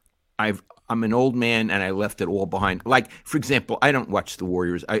anymore. I'm an old man, and I left it all behind. Like, for example, I don't watch the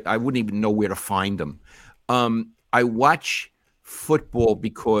Warriors. I wouldn't even know where to find them. I watch football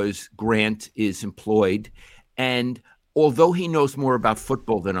because Grant is employed, and although he knows more about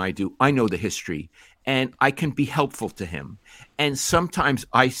football than I do, I know the history, and I can be helpful to him. And sometimes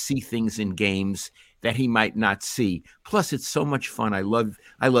I see things in games that he might not see. Plus, it's so much fun. I love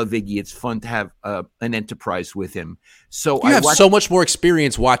Iggy. It's fun to have an enterprise with him. So you have so much more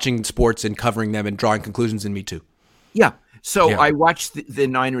experience watching sports and covering them and drawing conclusions than me too. Yeah. So I watch the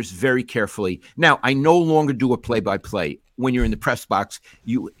Niners very carefully. Now, I no longer do a play-by-play. When you're in the press box,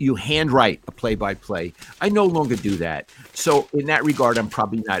 you handwrite a play-by-play. I no longer do that. So in that regard, I'm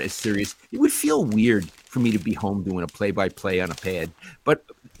probably not as serious. It would feel weird for me to be home doing a play-by-play on a pad, but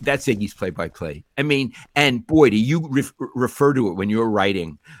that's Iggy's play-by-play. I mean, and boy, do you refer to it when you're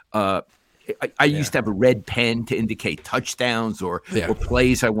writing. I used to have a red pen to indicate touchdowns or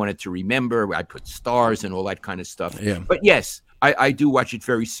plays I wanted to remember. I put stars and all that kind of stuff. Yeah. But yes, I do watch it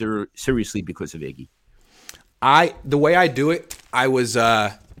very seriously because of Iggy. The way I do it, I was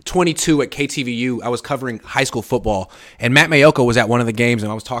 22 at KTVU. I was covering high school football, and Matt Mayoko was at one of the games,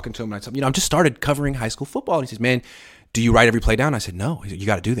 and I was talking to him, and I said, I've just started covering high school football. And he says, man, do you write every play down? I said, no. He said, you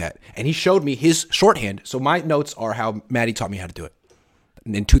got to do that. And he showed me his shorthand. So my notes are how Maddie taught me how to do it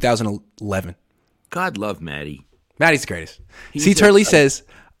in 2011. God love Maddie. Maddie's the greatest. C. Turley says,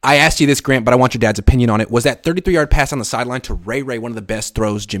 I asked you this, Grant, but I want your dad's opinion on it. Was that 33-yard pass on the sideline to Ray one of the best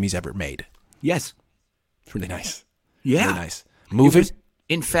throws Jimmy's ever made? Yes. It's really nice. Yeah. Really nice. Moving.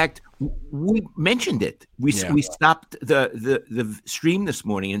 In fact, we mentioned it. We stopped the stream this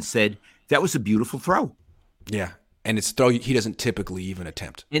morning and said, that was a beautiful throw. Yeah. And it's throw he doesn't typically even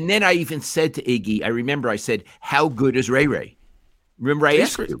attempt. And then I even said to Iggy, I said, how good is Ray? Remember I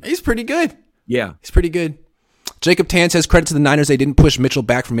asked you? He's pretty good. Yeah. He's pretty good. Jacob Tan says, credit to the Niners. They didn't push Mitchell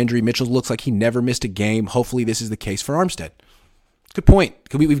back from injury. Mitchell looks like he never missed a game. Hopefully this is the case for Armstead. Good point.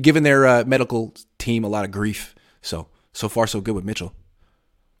 We've given their medical team a lot of grief. So far, so good with Mitchell.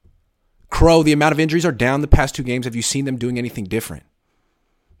 Crow, the amount of injuries are down the past 2 games. Have you seen them doing anything different?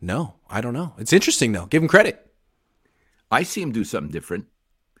 No, I don't know. It's interesting, though. Give him credit. I see him do something different.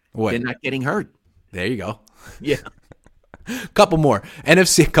 What? They're not getting hurt. There you go. Yeah. Couple more.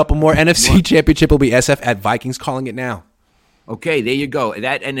 NFC Championship will be SF at Vikings, calling it now. Okay, there you go.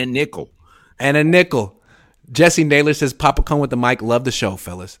 That and a nickel. Jesse Naylor says, Papa Cohn with the mic. Love the show,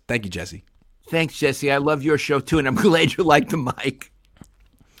 fellas. Thank you, Jesse. Thanks, Jesse. I love your show too, and I'm glad you like the mic.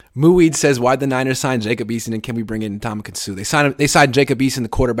 Mooweed says, why'd the Niners sign Jacob Eason and can we bring in Ndamukong Suh? They signed Jacob Eason, the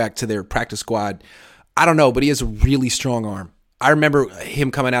quarterback, to their practice squad. I don't know, but he has a really strong arm. I remember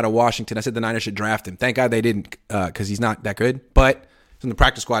him coming out of Washington. I said the Niners should draft him. Thank God they didn't, because he's not that good. But he's in the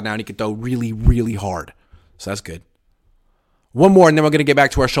practice squad now, and he can throw really, really hard. So that's good. One more, and then we're going to get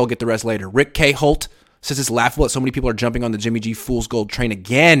back to our show. Get the rest later. Rick K. Holt says it's laughable that so many people are jumping on the Jimmy G Fool's Gold train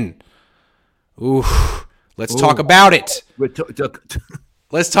again. Ooh, let's talk about it.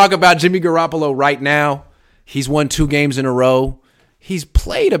 Let's talk about Jimmy Garoppolo right now. He's won 2 games in a row. He's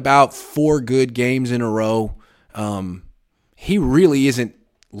played about 4 good games in a row. He really isn't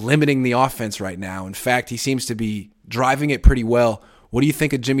limiting the offense right now. In fact, he seems to be driving it pretty well. What do you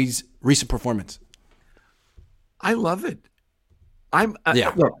think of Jimmy's recent performance? I love it.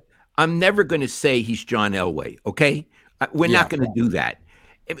 Look, I'm never going to say he's John Elway, okay? We're not going to do that.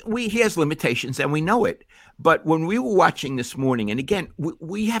 He has limitations, and we know it. But when we were watching this morning, and again,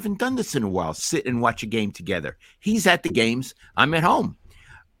 we haven't done this in a while, sit and watch a game together. He's at the games. I'm at home.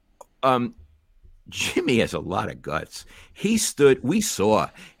 Jimmy has a lot of guts. He stood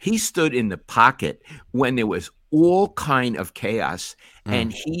in the pocket when there was all kind of chaos,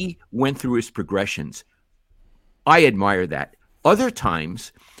 and he went through his progressions. I admire that. Other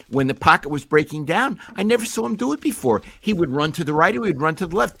times, when the pocket was breaking down, I never saw him do it before. He would run to the right, or he'd run to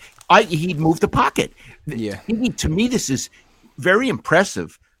the left. He'd move the pocket. Yeah. To me, this is very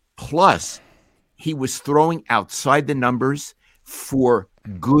impressive. Plus, he was throwing outside the numbers for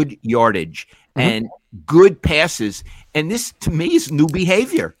good yardage and good passes. And this, to me, is new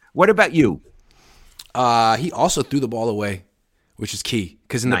behavior. What about you? He also threw the ball away, which is key.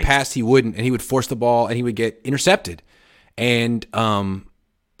 Because in the past, he wouldn't, and he would force the ball, and he would get intercepted. And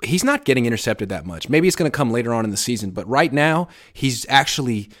he's not getting intercepted that much. Maybe it's going to come later on in the season. But right now, he's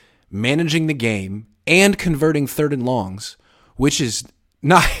actually managing the game and converting 3rd and longs, which is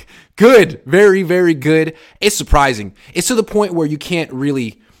not good. Very, very good. It's surprising. It's to the point where you can't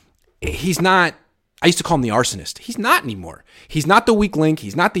really – he's not – I used to call him the arsonist. He's not anymore. He's not the weak link.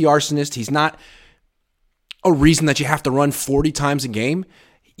 He's not the arsonist. He's not a reason that you have to run 40 times a game.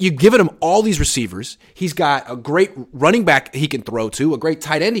 You've given him all these receivers. He's got a great running back he can throw to, a great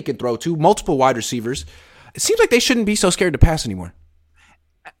tight end he can throw to, multiple wide receivers. It seems like they shouldn't be so scared to pass anymore.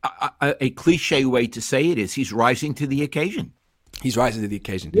 A cliche way to say it is he's rising to the occasion. He's rising to the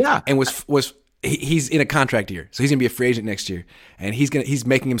occasion. Yeah. And he's in a contract year, so he's going to be a free agent next year. And he's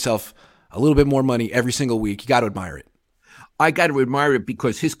making himself a little bit more money every single week. You got to admire it. I got to admire it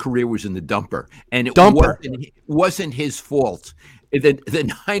because his career was in the dumper. And it wasn't his fault.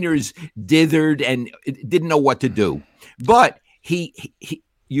 The Niners dithered and didn't know what to do. But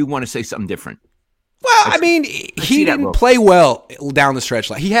you want to say something different. Well, I mean, he didn't play well down the stretch.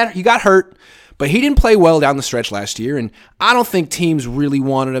 He got hurt, but he didn't play well down the stretch last year, and I don't think teams really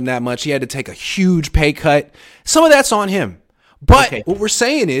wanted him that much. He had to take a huge pay cut. Some of that's on him. But What we're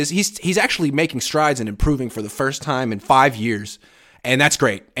saying is he's actually making strides and improving for the first time in 5 years, and that's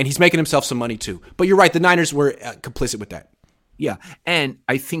great. And he's making himself some money too. But you're right, the Niners were complicit with that. Yeah, and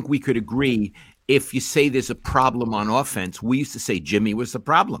I think we could agree if you say there's a problem on offense, we used to say Jimmy was the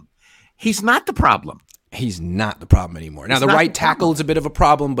problem. He's not the problem. He's not the problem anymore. Now, the right tackle is a bit of a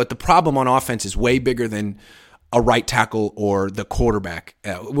problem, but the problem on offense is way bigger than a right tackle or the quarterback.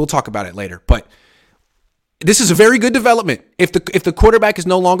 We'll talk about it later. But this is a very good development. If the quarterback is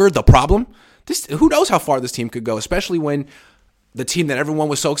no longer the problem, who knows how far this team could go, especially when the team that everyone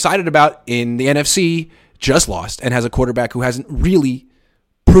was so excited about in the NFC just lost and has a quarterback who hasn't really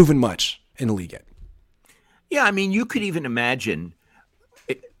proven much in the league yet. Yeah, I mean, you could even imagine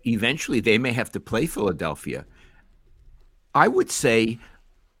eventually they may have to play Philadelphia. I would say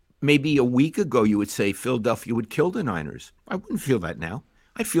maybe a week ago you would say Philadelphia would kill the Niners. I wouldn't feel that now.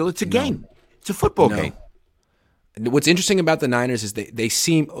 I feel it's a game. It's a football game. What's interesting about the Niners is they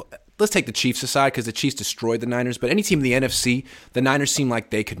seem – let's take the Chiefs aside because the Chiefs destroyed the Niners, but any team in the NFC, the Niners seem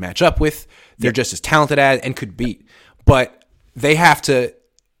like they could match up with. They're just as talented at and could beat. But they have to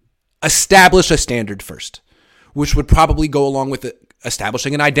establish a standard first, which would probably go along with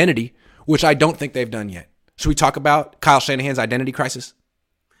establishing an identity, which I don't think they've done yet. Should we talk about Kyle Shanahan's identity crisis?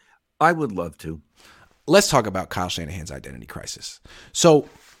 I would love to. Let's talk about Kyle Shanahan's identity crisis. So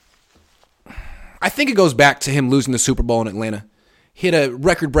I think it goes back to him losing the Super Bowl in Atlanta. He had a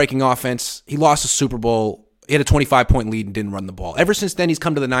record-breaking offense. He lost the Super Bowl. He had a 25-point lead and didn't run the ball. Ever since then, he's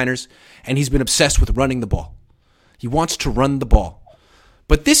come to the Niners, and he's been obsessed with running the ball. He wants to run the ball.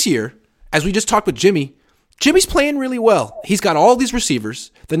 But this year, as we just talked with Jimmy's playing really well. He's got all these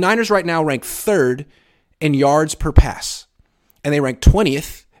receivers. The Niners right now rank 3rd in yards per pass, and they rank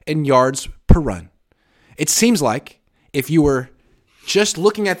 20th in yards per run. It seems like if you were just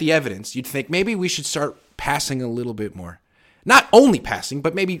looking at the evidence, you'd think maybe we should start passing a little bit more. Not only passing,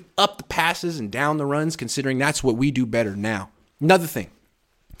 but maybe up the passes and down the runs, considering that's what we do better now. Another thing,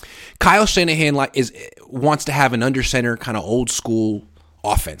 Kyle Shanahan wants to have an under center kind of old school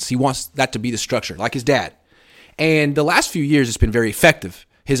offense. He wants that to be the structure, like his dad. And the last few years, it's been very effective,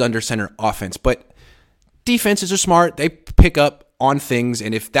 his under center offense. But defenses are smart. They pick up on things,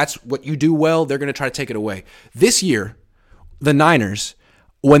 and if that's what you do well, they're going to try to take it away. This year, the Niners,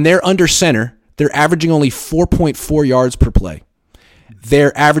 when they're under center, they're averaging only 4.4 yards per play.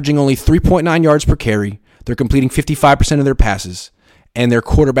 They're averaging only 3.9 yards per carry. They're completing 55% of their passes. And their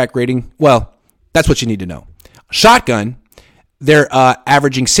quarterback rating, well, that's what you need to know. Shotgun, they're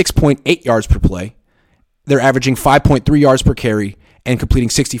averaging 6.8 yards per play. They're averaging 5.3 yards per carry and completing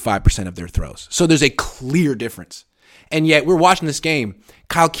 65% of their throws. So there's a clear difference. And yet we're watching this game.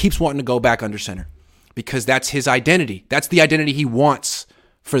 Kyle keeps wanting to go back under center because that's his identity. That's the identity he wants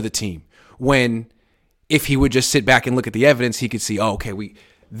for the team. When if he would just sit back and look at the evidence, he could see, oh, okay,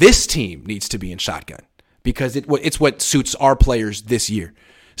 this team needs to be in shotgun because it's what suits our players this year.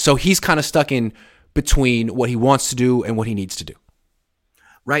 So he's kind of stuck in between what he wants to do and what he needs to do.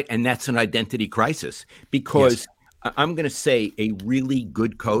 Right, and that's an identity crisis because I'm going to say a really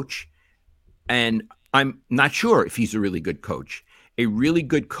good coach, and I'm not sure if he's a really good coach. A really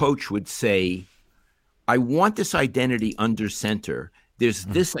good coach would say, I want this identity under center. There's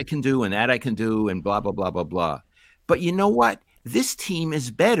this I can do and that I can do and blah, blah, blah, blah, blah. But you know what? This team is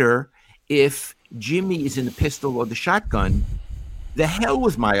better if Jimmy is in the pistol or the shotgun. The hell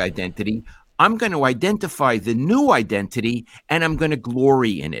with my identity. I'm going to identify the new identity and I'm going to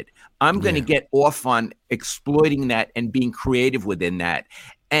glory in it. I'm going to get off on exploiting that and being creative within that.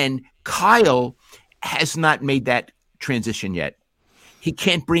 And Kyle has not made that transition yet. He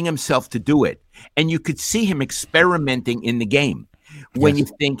can't bring himself to do it. And you could see him experimenting in the game. When you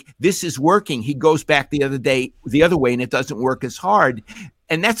think this is working, he goes back the other way, and it doesn't work as hard.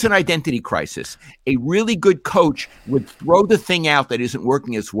 And that's an identity crisis. A really good coach would throw the thing out that isn't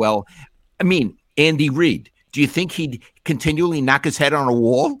working as well. I mean, Andy Reid, do you think he'd continually knock his head on a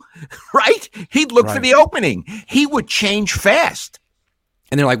wall? Right? He'd look for the opening. He would change fast.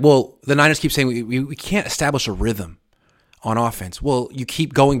 And they're like, well, the Niners keep saying we can't establish a rhythm on offense. Well, you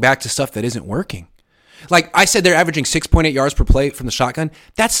keep going back to stuff that isn't working. Like I said, they're averaging 6.8 yards per play from the shotgun.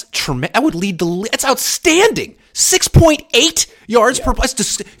 That's tremendous. That would lead the. That's outstanding. 6.8 yards per play.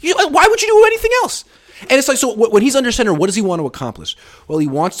 Why would you do anything else? And it's like, so when he's under center, what does he want to accomplish? Well, he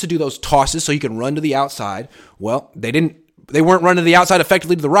wants to do those tosses so he can run to the outside. Well, they weren't running to the outside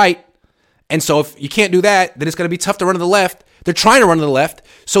effectively to the right. And so if you can't do that, then it's going to be tough to run to the left. They're trying to run to the left.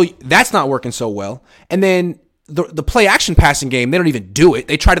 So that's not working so well. And then the play action passing game, they don't even do it.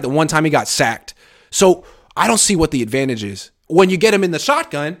 They tried it the one time he got sacked. So I don't see what the advantage is. When you get him in the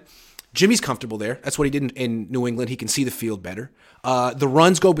shotgun, Jimmy's comfortable there. That's what he did in New England. He can see the field better. The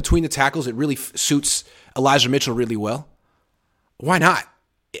runs go between the tackles. It really suits Elijah Mitchell really well. Why not?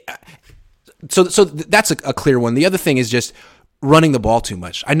 So that's a clear one. The other thing is just running the ball too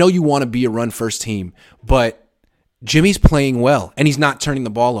much. I know you want to be a run-first team, but Jimmy's playing well, and he's not turning the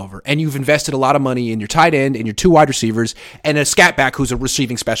ball over. And you've invested a lot of money in your tight end and your two wide receivers and a scat back who's a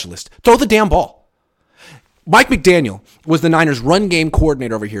receiving specialist. Throw the damn ball. Mike McDaniel was the Niners run game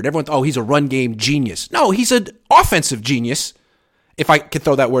coordinator over here. And everyone thought, he's a run game genius. No, he's an offensive genius, if I could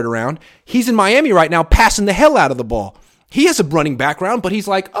throw that word around. He's in Miami right now passing the hell out of the ball. He has a running background, but he's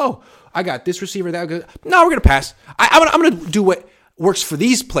like, oh, I got this receiver, that good. No, we're going to pass. I'm going to do what works for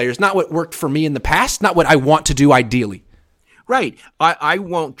these players, not what worked for me in the past, not what I want to do ideally. Right. I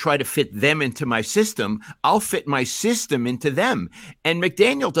won't try to fit them into my system. I'll fit my system into them. And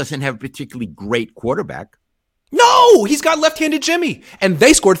McDaniel doesn't have a particularly great quarterback. No, he's got left-handed Jimmy, and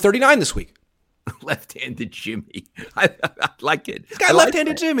they scored 39 this week. Left-handed Jimmy. I like it. He's got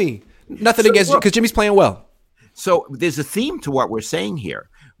left-handed Jimmy. Nothing against because Jimmy's playing well. So there's a theme to what we're saying here.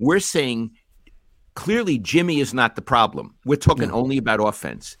 We're saying clearly Jimmy is not the problem. We're talking only about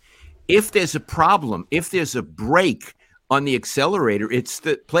offense. If there's a problem, if there's a break on the accelerator, it's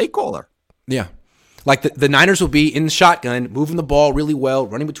the play caller. Yeah. Like the Niners will be in the shotgun, moving the ball really well,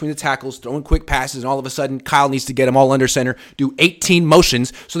 running between the tackles, throwing quick passes, and all of a sudden Kyle needs to get them all under center, do 18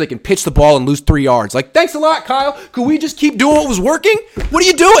 motions so they can pitch the ball and lose 3 yards. Like, thanks a lot, Kyle. Could we just keep doing what was working? What are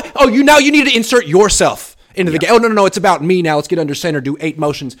you doing? Oh, you need to insert yourself into the game. Oh, no, it's about me now. Let's get under center, do 8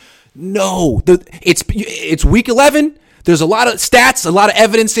 motions. No, it's week 11. There's a lot of stats, a lot of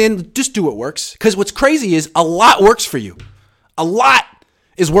evidence in. Just do what works. Because what's crazy is a lot works for you. A lot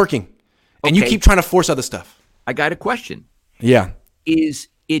is working. And you keep trying to force other stuff. I got a question. Yeah. Is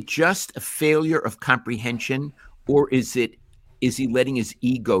it just a failure of comprehension, or is he letting his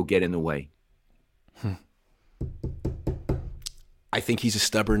ego get in the way? I think he's a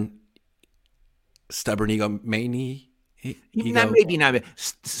stubborn egomaniac. Maybe not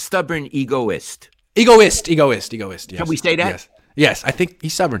stubborn egoist. Egoist. Yes. Can we say that? Yes. I think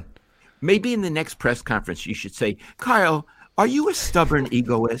he's stubborn. Maybe in the next press conference, you should say, Kyle, are you a stubborn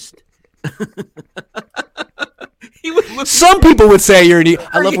egoist? Some people would say you're an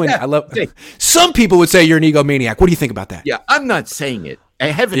Some people would say you're an egomaniac. What do you think about that? Yeah, I'm not saying it.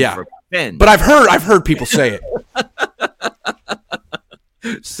 Heaven forbid. But I've heard people say it.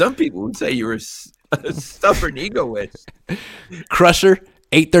 Some people would say you're a stubborn egoist. Crusher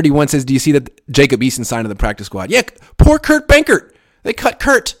 831 says, do you see that Jacob Eason signed to the practice squad? Yeah, poor Kurt Benkert. They cut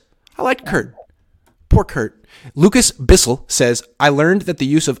Kurt. I liked Kurt. Poor Kurt. Lucas Bissell says, I learned that the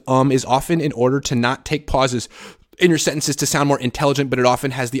use of is often in order to not take pauses in your sentences to sound more intelligent, but it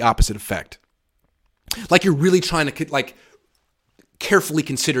often has the opposite effect. Like you're really trying to carefully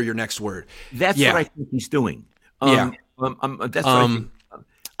consider your next word. That's what I think he's doing. That's what I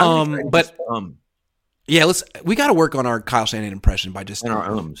think. But we got to work on our Kyle Shanahan impression by just and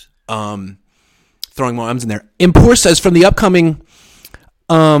our ums. Throwing more ums in there. Impor says, from the upcoming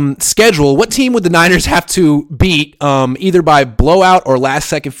schedule, what team would the Niners have to beat either by blowout or last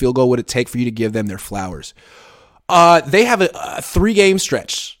second field goal would it take for you to give them their flowers? They have a 3-game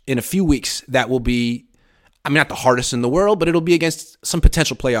stretch in a few weeks that will be, not the hardest in the world, but it'll be against some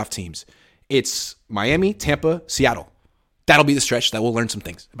potential playoff teams. It's Miami, Tampa, Seattle. That'll be the stretch that we'll learn some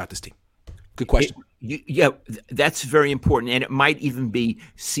things about this team. Good question. That's very important, and it might even be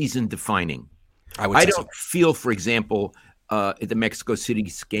season defining. I don't feel, for example, the Mexico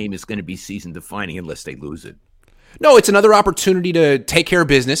City game is going to be season defining unless they lose it. No, it's another opportunity to take care of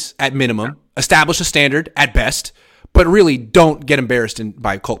business at minimum, establish a standard at best, but really don't get embarrassed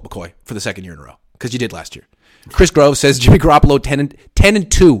by Colt McCoy for the second year in a row, because you did last year. Chris Grove says Jimmy Garoppolo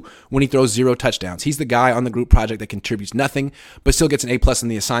 10-2 when he throws 0 touchdowns. He's the guy on the group project that contributes nothing, but still gets an A+ in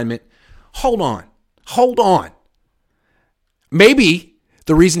the assignment. Hold on. Maybe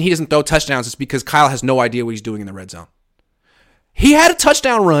the reason he doesn't throw touchdowns is because Kyle has no idea what he's doing in the red zone. He had a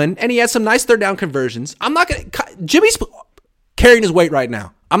touchdown run, and he had some nice third down conversions. Jimmy's carrying his weight right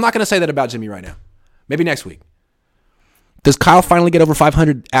now. I'm not going to say that about Jimmy right now. Maybe next week. Does Kyle finally get over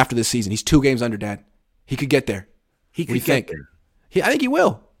 500 after this season? He's 2 games under, Dad. He could get there. He could get there. I think he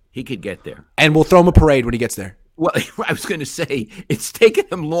will. He could get there. And we'll throw him a parade when he gets there. Well, I was going to say, it's taken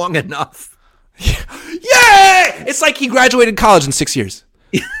him long enough. Yeah! It's like he graduated college in 6 years.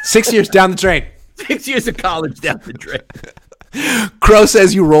 6 years down the drain. 6 years of college down the drain. Crow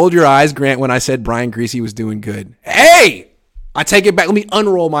says you rolled your eyes, Grant, when I said Brian Griese was doing good. Hey! I take it back. Let me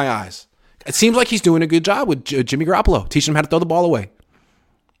unroll my eyes. It seems like he's doing a good job with Jimmy Garoppolo, teaching him how to throw the ball away.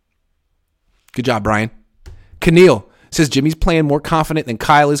 Good job, Brian. Keneal says Jimmy's playing more confident than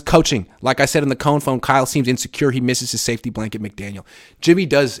Kyle is coaching. Like I said in the Cohn phone, Kyle seems insecure. He misses his safety blanket, McDaniel. Jimmy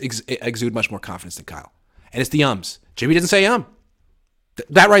does exude much more confidence than Kyle. And it's the ums. Jimmy doesn't say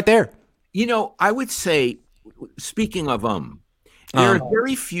That right there. I would say, speaking of there are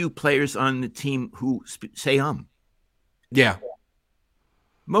very few players on the team who say Yeah.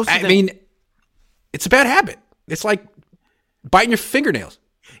 Most of them, it's a bad habit. It's like biting your fingernails.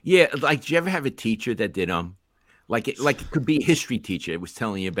 Yeah, like, do you ever have a teacher that did like it could be a history teacher. It was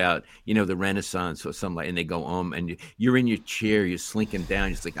telling you about the Renaissance or something, and they go and you're in your chair, you're slinking down.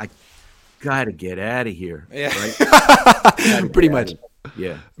 You're just like, I gotta get out of here. Yeah, right? Pretty much.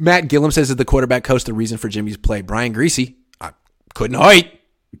 Yeah. Matt Gillum says that the quarterback coach the reason for Jimmy's play. Brian Griese couldn't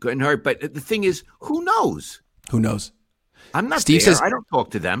hurt. But the thing is, who knows? Who knows? I'm not Steve there. Says, I don't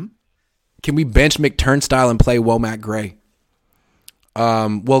talk to them. Can we bench McTurnstile and play Womack Gray?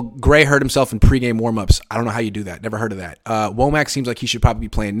 Well, Gray hurt himself in pregame warmups. I don't know how you do that. Never heard of that. Womack seems like he should probably be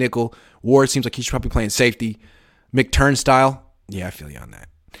playing nickel. Ward seems like he should probably be playing safety. McTurnstile, yeah, I feel you on that.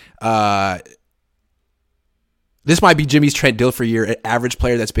 This might be Jimmy's Trent Dilfer year, an average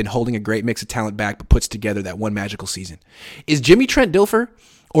player that's been holding a great mix of talent back but puts together that one magical season. Is Jimmy Trent Dilfer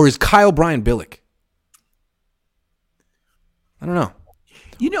or is Kyle Brian Billick? I don't know.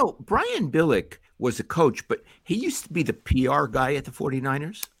 Brian Billick was a coach, but he used to be the PR guy at the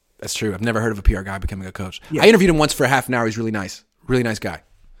 49ers. That's true. I've never heard of a PR guy becoming a coach. Yeah. I interviewed him once for half an hour. He's really nice. Really nice guy.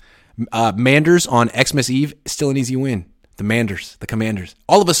 Manders on Xmas Eve, still an easy win. The Commanders.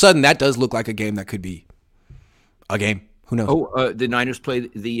 All of a sudden, that does look like a game that could be a game. Who knows? The Niners play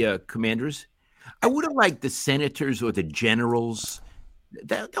the Commanders. I would have liked the Senators or the Generals.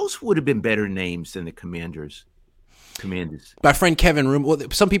 Those would have been better names than the Commanders. My friend Kevin Room. Well,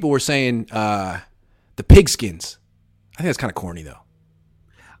 some people were saying the Pigskins. I think that's kind of corny, though.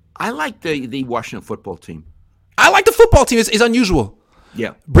 I like the Washington football team. I like the football team. It's unusual.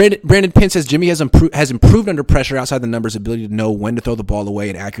 Yeah. Brandon Pinn says Jimmy has improved under pressure outside the numbers, ability to know when to throw the ball away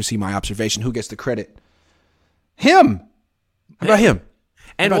and accuracy. My observation. Who gets the credit? Him. How about him?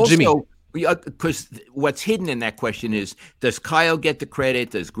 And about also, Jimmy? Because what's hidden in that question is, does Kyle get the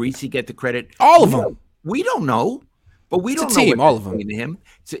credit? Does Greasy get the credit? All of them. We don't know, but we It's don't a know team, what all of them. to him.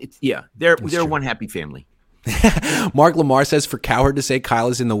 They're one happy family. Mark Lamar says for Cowherd to say Kyle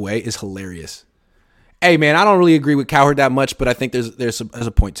is in the way is hilarious. Hey man, I don't really agree with Cowherd that much, but I think there's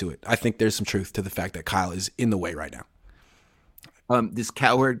a point to it. I think there's some truth to the fact that Kyle is in the way right now. This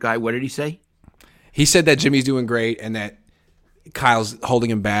Cowherd guy, what did he say? He said that Jimmy's doing great and that Kyle's holding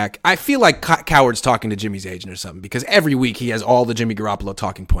him back. I feel like Cowherd's talking to Jimmy's agent or something because every week he has all the Jimmy Garoppolo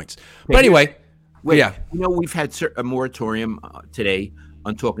talking points. But anyway, yeah. We've had a moratorium today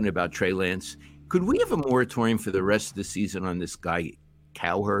on talking about Trey Lance. Could we have a moratorium for the rest of the season on this guy,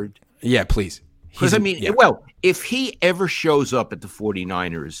 Cowherd? Yeah, please. Because, if he ever shows up at the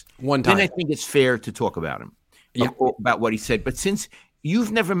 49ers, one time, then I think it's fair to talk about him, about what he said. But since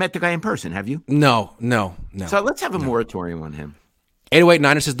you've never met the guy in person, have you? No. So let's have a moratorium on him. 808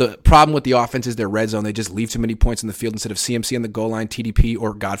 Niners says the problem with the offense is their red zone. They just leave too many points in the field instead of CMC on the goal line, TDP,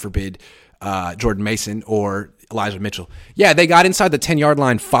 or God forbid, Jordan Mason or Elijah Mitchell. Yeah, they got inside the 10-yard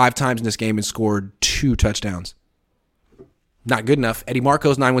line 5 times in this game and scored 2 touchdowns. Not good enough. Eddie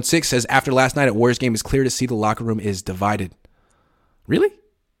Marcos 916 says after last night at Warriors game, it's clear to see the locker room is divided. Really?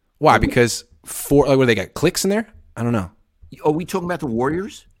 Why? Because what do they got? Clicks in there? I don't know. Are we talking about the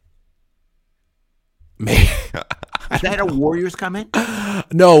Warriors? Maybe. Is that a Warriors comment?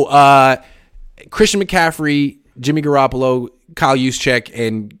 No. Christian McCaffrey, Jimmy Garoppolo, Kyle Juszczyk,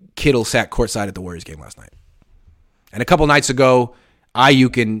 and Kittle sat courtside at the Warriors game last night. And a couple nights ago,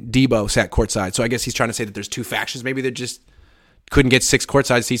 Ayuk and Debo sat courtside. So I guess he's trying to say that there's 2 factions. Maybe they just couldn't get 6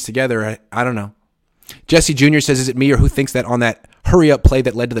 courtside seats together. I don't know. Jesse Jr. says, is it me or who thinks that on that hurry-up play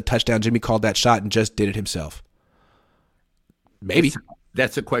that led to the touchdown, Jimmy called that shot and just did it himself? Maybe.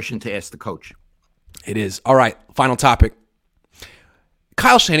 That's a question to ask the coach. It is. All right, final topic.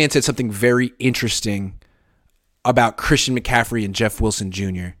 Kyle Shanahan said something very interesting about Christian McCaffrey and Jeff Wilson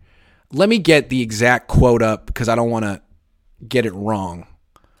Jr. Let me get the exact quote up because I don't want to get it wrong.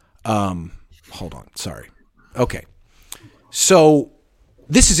 Hold on. Sorry. Okay. So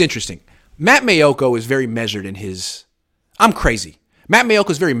this is interesting. Matt Mayoko is very measured in his – I'm crazy. Matt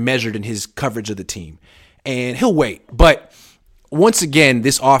Mayoko is very measured in his coverage of the team, and he'll wait. But once again,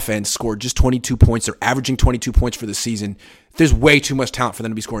 this offense scored just 22 points. They're averaging 22 points for the season. There's way too much talent for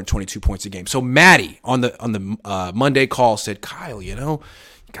them to be scoring 22 points a game. So Matty on the Monday call said, Kyle, you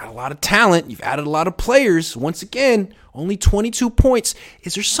got a lot of talent. You've added a lot of players. Once again, only 22 points.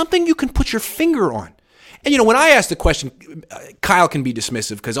 Is there something you can put your finger on? And, when I ask the question, Kyle can be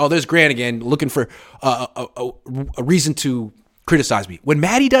dismissive because, there's Grant again looking for a reason to criticize me. When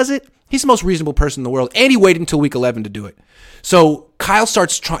Matty does it, he's the most reasonable person in the world, and he waited until week 11 to do it. So Kyle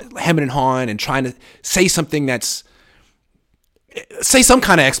starts hemming and hawing and trying to say something say some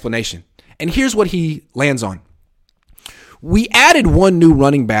kind of explanation. And here's what he lands on. We added 1 new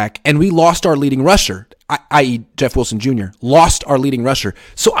running back, and we lost our leading rusher, i.e. Jeff Wilson Jr., lost our leading rusher.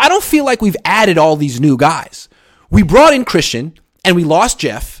 So I don't feel like we've added all these new guys. We brought in Christian, and we lost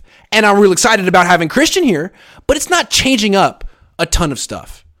Jeff, and I'm real excited about having Christian here, but it's not changing up a ton of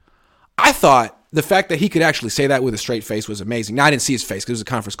stuff. I thought the fact that he could actually say that with a straight face was amazing. Now, I didn't see his face because it was a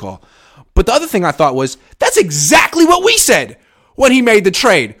conference call. But the other thing I thought was, that's exactly what we said when he made the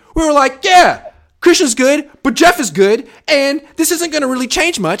trade. We were like, yeah, Christian's good, but Jeff is good, and this isn't going to really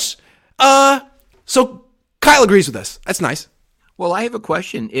change much. So Kyle agrees with us. That's nice. Well, I have a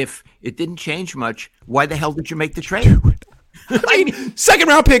question. If it didn't change much, why the hell did you make the trade? I mean, 2nd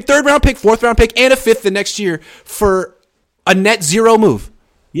round pick, 3rd round pick, 4th round pick, and a 5th the next year for a net zero move.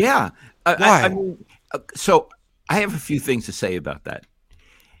 Yeah. Why? So I have a few things to say about that.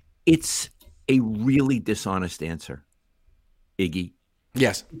 It's a really dishonest answer, Iggy.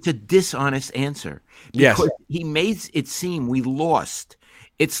 Yes. It's a dishonest answer. Yes. Because he made it seem we lost.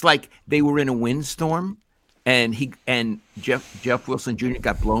 It's like they were in a windstorm and Jeff Wilson Jr.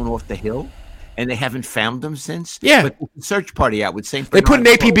 got blown off the hill and they haven't found him since. Yeah. But the search party out with St. They put an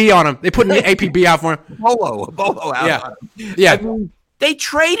APB on him. They put an APB out for him. A bolo out Yeah. on him. Yeah. I mean, they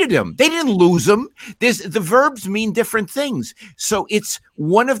traded him. They didn't lose him. The verbs mean different things. So it's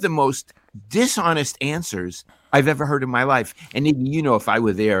one of the most dishonest answers I've ever heard in my life. And if I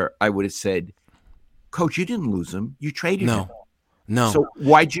were there, I would have said, Coach, you didn't lose him. You traded him. No. So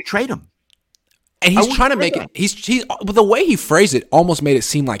why'd you trade him? And he's trying to make it. He's the way he phrased it almost made it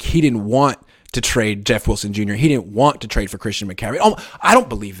seem like he didn't want to trade Jeff Wilson Jr. He didn't want to trade for Christian McCaffrey. I don't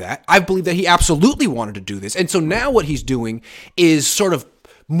believe that. I believe that he absolutely wanted to do this. And so now what he's doing is sort of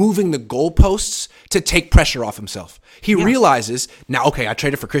moving the goalposts to take pressure off himself. He realizes, now, okay, I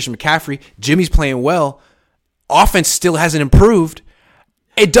traded for Christian McCaffrey. Jimmy's playing well. Offense still hasn't improved.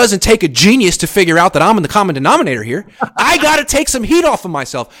 It doesn't take a genius to figure out that I'm in the common denominator here. I got to take some heat off of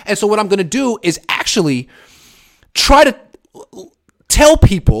myself. And so what I'm going to do is actually try to tell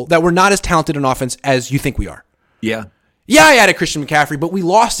people that we're not as talented in offense as you think we are. Yeah. Yeah, I added Christian McCaffrey, but we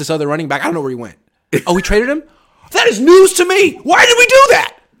lost this other running back. I don't know where he went. Oh, we traded him? That is news to me. Why did we do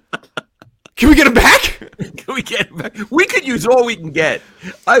that? Can we get him back? Can we get him back? We could use all we can get.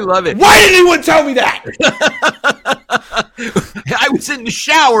 I love it. Why didn't anyone tell me that? I was in the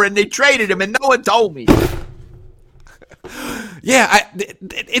shower and they traded him and no one told me. Yeah,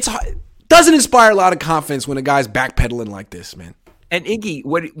 it doesn't inspire a lot of confidence when a guy's backpedaling like this, man. And Iggy,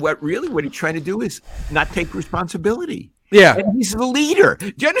 what he's trying to do is not take responsibility. Yeah. And he's the leader.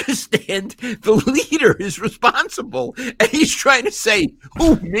 Do you understand? The leader is responsible. And he's trying to say,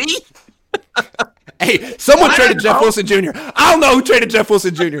 who, me? Hey, someone traded Jeff Wilson Jr. I don't know who traded Jeff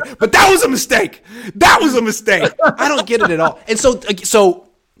Wilson Jr., but that was a mistake. That was a mistake. I don't get it at all. And so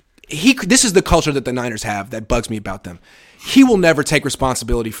this is the culture that the Niners have that bugs me about them. He will never take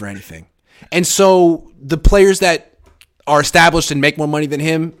responsibility for anything. And so the players that are established and make more money than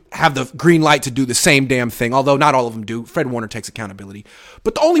him have the green light to do the same damn thing, although not all of them do. Fred Warner takes accountability.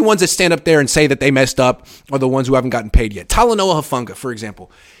 But the only ones that stand up there and say that they messed up are the ones who haven't gotten paid yet. Talanoa Hufanga, for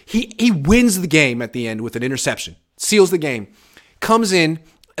example. He wins the game at the end with an interception, seals the game, comes in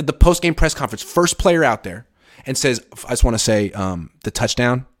at the post-game press conference, first player out there, and says, I just want to say the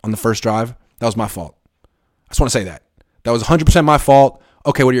touchdown on the first drive, that was my fault. I just want to say that. That was 100% my fault.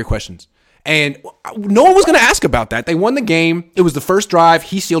 Okay, what are your questions? And no one was going to ask about that. They won the game. It was the first drive.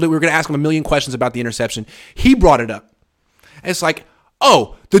 He sealed it. We were going to ask him a million questions about the interception. He brought it up. And it's like,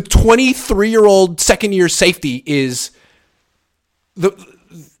 oh, the 23-year-old second-year safety is the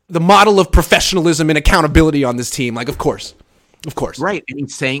model of professionalism and accountability on this team. Like, of course. Of course. Right. And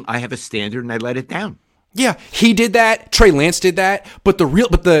he's saying, I have a standard and I let it down. Yeah, he did that. Trey Lance did that. But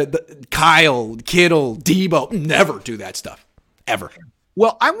the Kyle, Kittle, Debo never do that stuff. Ever.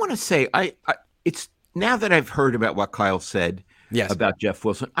 Well, I want to say, it's now that I've heard about what Kyle said about Jeff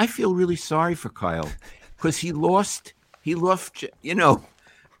Wilson, I feel really sorry for Kyle because he lost, it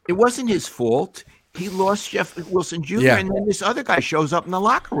wasn't his fault. He lost Jeff Wilson Jr. And then this other guy shows up in the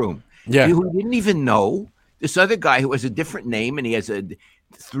locker room who didn't even know. This other guy who has a different name and he has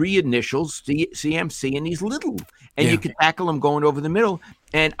 3 initials, CMC, and he's little. And you can tackle him going over the middle.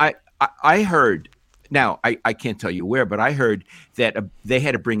 And I heard, now I can't tell you where, but I heard that they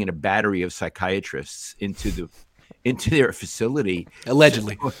had to bring in a battery of psychiatrists into their facility.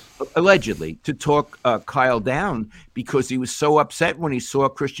 Allegedly, to talk Kyle down because he was so upset when he saw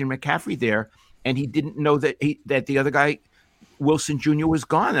Christian McCaffrey there and he didn't know that the other guy, Wilson Jr., was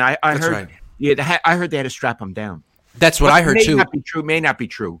gone. And I heard, right. I heard they had to strap him down. That's what I heard too. May not be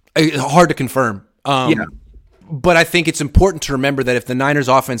true. Hard to confirm. But I think it's important to remember that if the Niners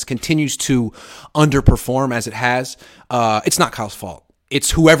offense continues to underperform as it has, it's not Kyle's fault.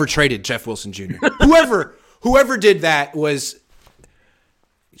 It's whoever traded Jeff Wilson Jr. Whoever did that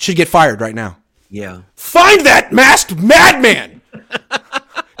should get fired right now. Yeah. Find that masked madman.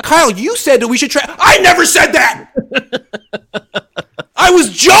 Kyle, you said that we should trade. I never said that. I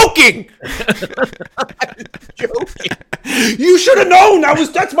was joking. You should have known.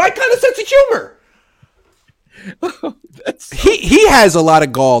 That's my kind of sense of humor. He has a lot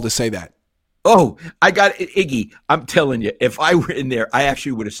of gall to say that. Oh, I got it, Iggy. I'm telling you, if I were in there, I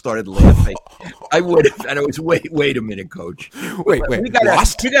actually would have started laughing. I would have, and I was wait a minute, Coach. Wait. We got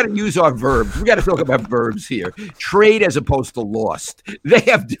to use our verbs. We got to talk about verbs here. Trade as opposed to lost. They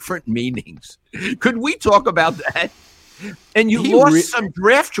have different meanings. Could we talk about that? And you lost some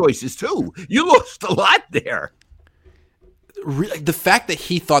draft choices too. You lost a lot there. The fact that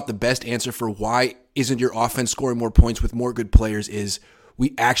he thought the best answer for why isn't your offense scoring more points with more good players is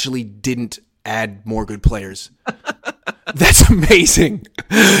we actually didn't add more good players. That's amazing.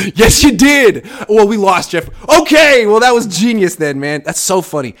 Yes, you did. Well, we lost Jeff. Okay, well, that was genius then, man. That's so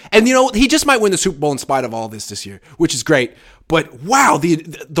funny. And, he just might win the Super Bowl in spite of all this year, which is great. But, wow,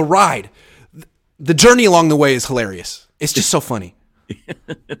 the ride, the journey along the way is hilarious. It's just so funny.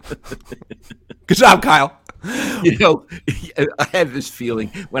 Good job, Kyle. I have this feeling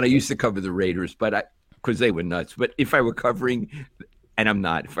when I used to cover the Raiders, because they were nuts. But if I were covering, and I'm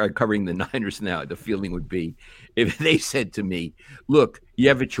not, if I were covering the Niners now, the feeling would be if they said to me, look, you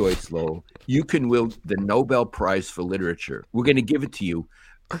have a choice, Lowell. You can win the Nobel Prize for Literature. We're going to give it to you.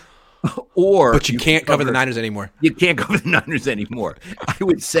 But you can't cover the Niners anymore. You can't cover the Niners anymore. I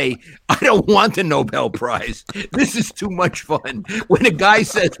would say, I don't want the Nobel Prize. This is too much fun. When a guy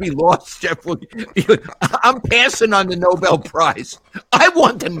says we lost Jeff, I'm passing on the Nobel Prize. I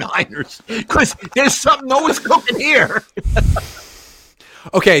want the Niners because there's something no one's cooking here.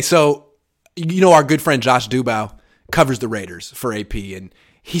 Okay, so our good friend Josh Dubow covers the Raiders for AP, and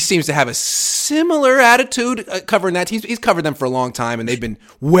he seems to have a similar attitude covering that. He's covered them for a long time, and they've been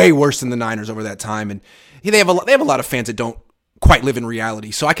way worse than the Niners over that time. And they have a lot of fans that don't quite live in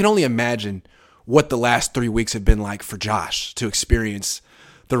reality. So I can only imagine what the last 3 weeks have been like for Josh to experience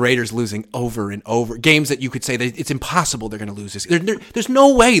the Raiders losing over and over. Games that you could say that it's impossible they're going to lose this. There's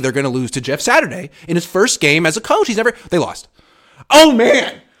no way they're going to lose to Jeff Saturday in his first game as a coach. They lost. Oh,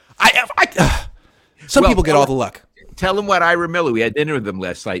 man. Some people get all the luck. Tell him what Ira Miller, we had dinner with him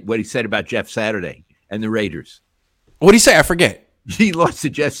last night, what he said about Jeff Saturday and the Raiders. What did he say? I forget. He lost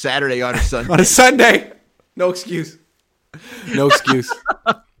to Jeff Saturday on a Sunday. On a Sunday. No excuse. No excuse.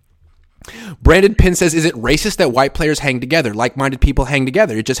 Brandon Pinn says, is it racist that white players hang together? Like-minded people hang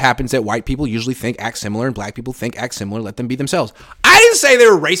together. It just happens that white people usually act similar, and black people act similar. Let them be themselves. I didn't say they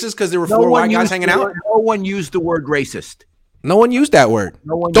were racist because there were four white guys hanging out. No one used the word racist. No one used that word.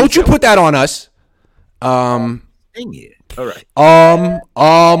 Don't you put that on us. Dang it. All right.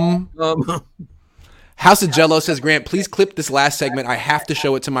 House of Jello says, Grant, please clip this last segment. I have to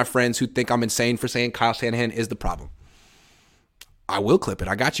show it to my friends who think I'm insane for saying Kyle Shanahan is the problem. I will clip it.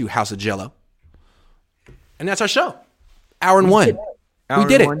 I got you, House of Jello. And that's our show. Hour and one. We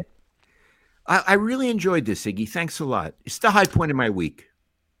did it. I really enjoyed this, Iggy. Thanks a lot. It's the high point of my week.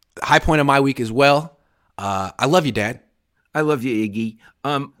 High point of my week as well. I love you, Dad. I love you, Iggy.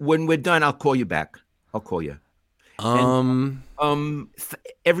 When we're done, I'll call you back. I'll call you.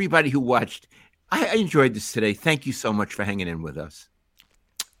 Everybody who watched, I enjoyed this today. Thank you so much for hanging in with us.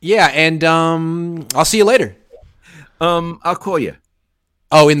 Yeah, and I'll see you later. I'll call you.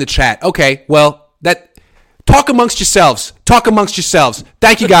 Oh, in the chat. Okay, well, talk amongst yourselves. Talk amongst yourselves.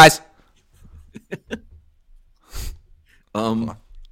 Thank you, guys.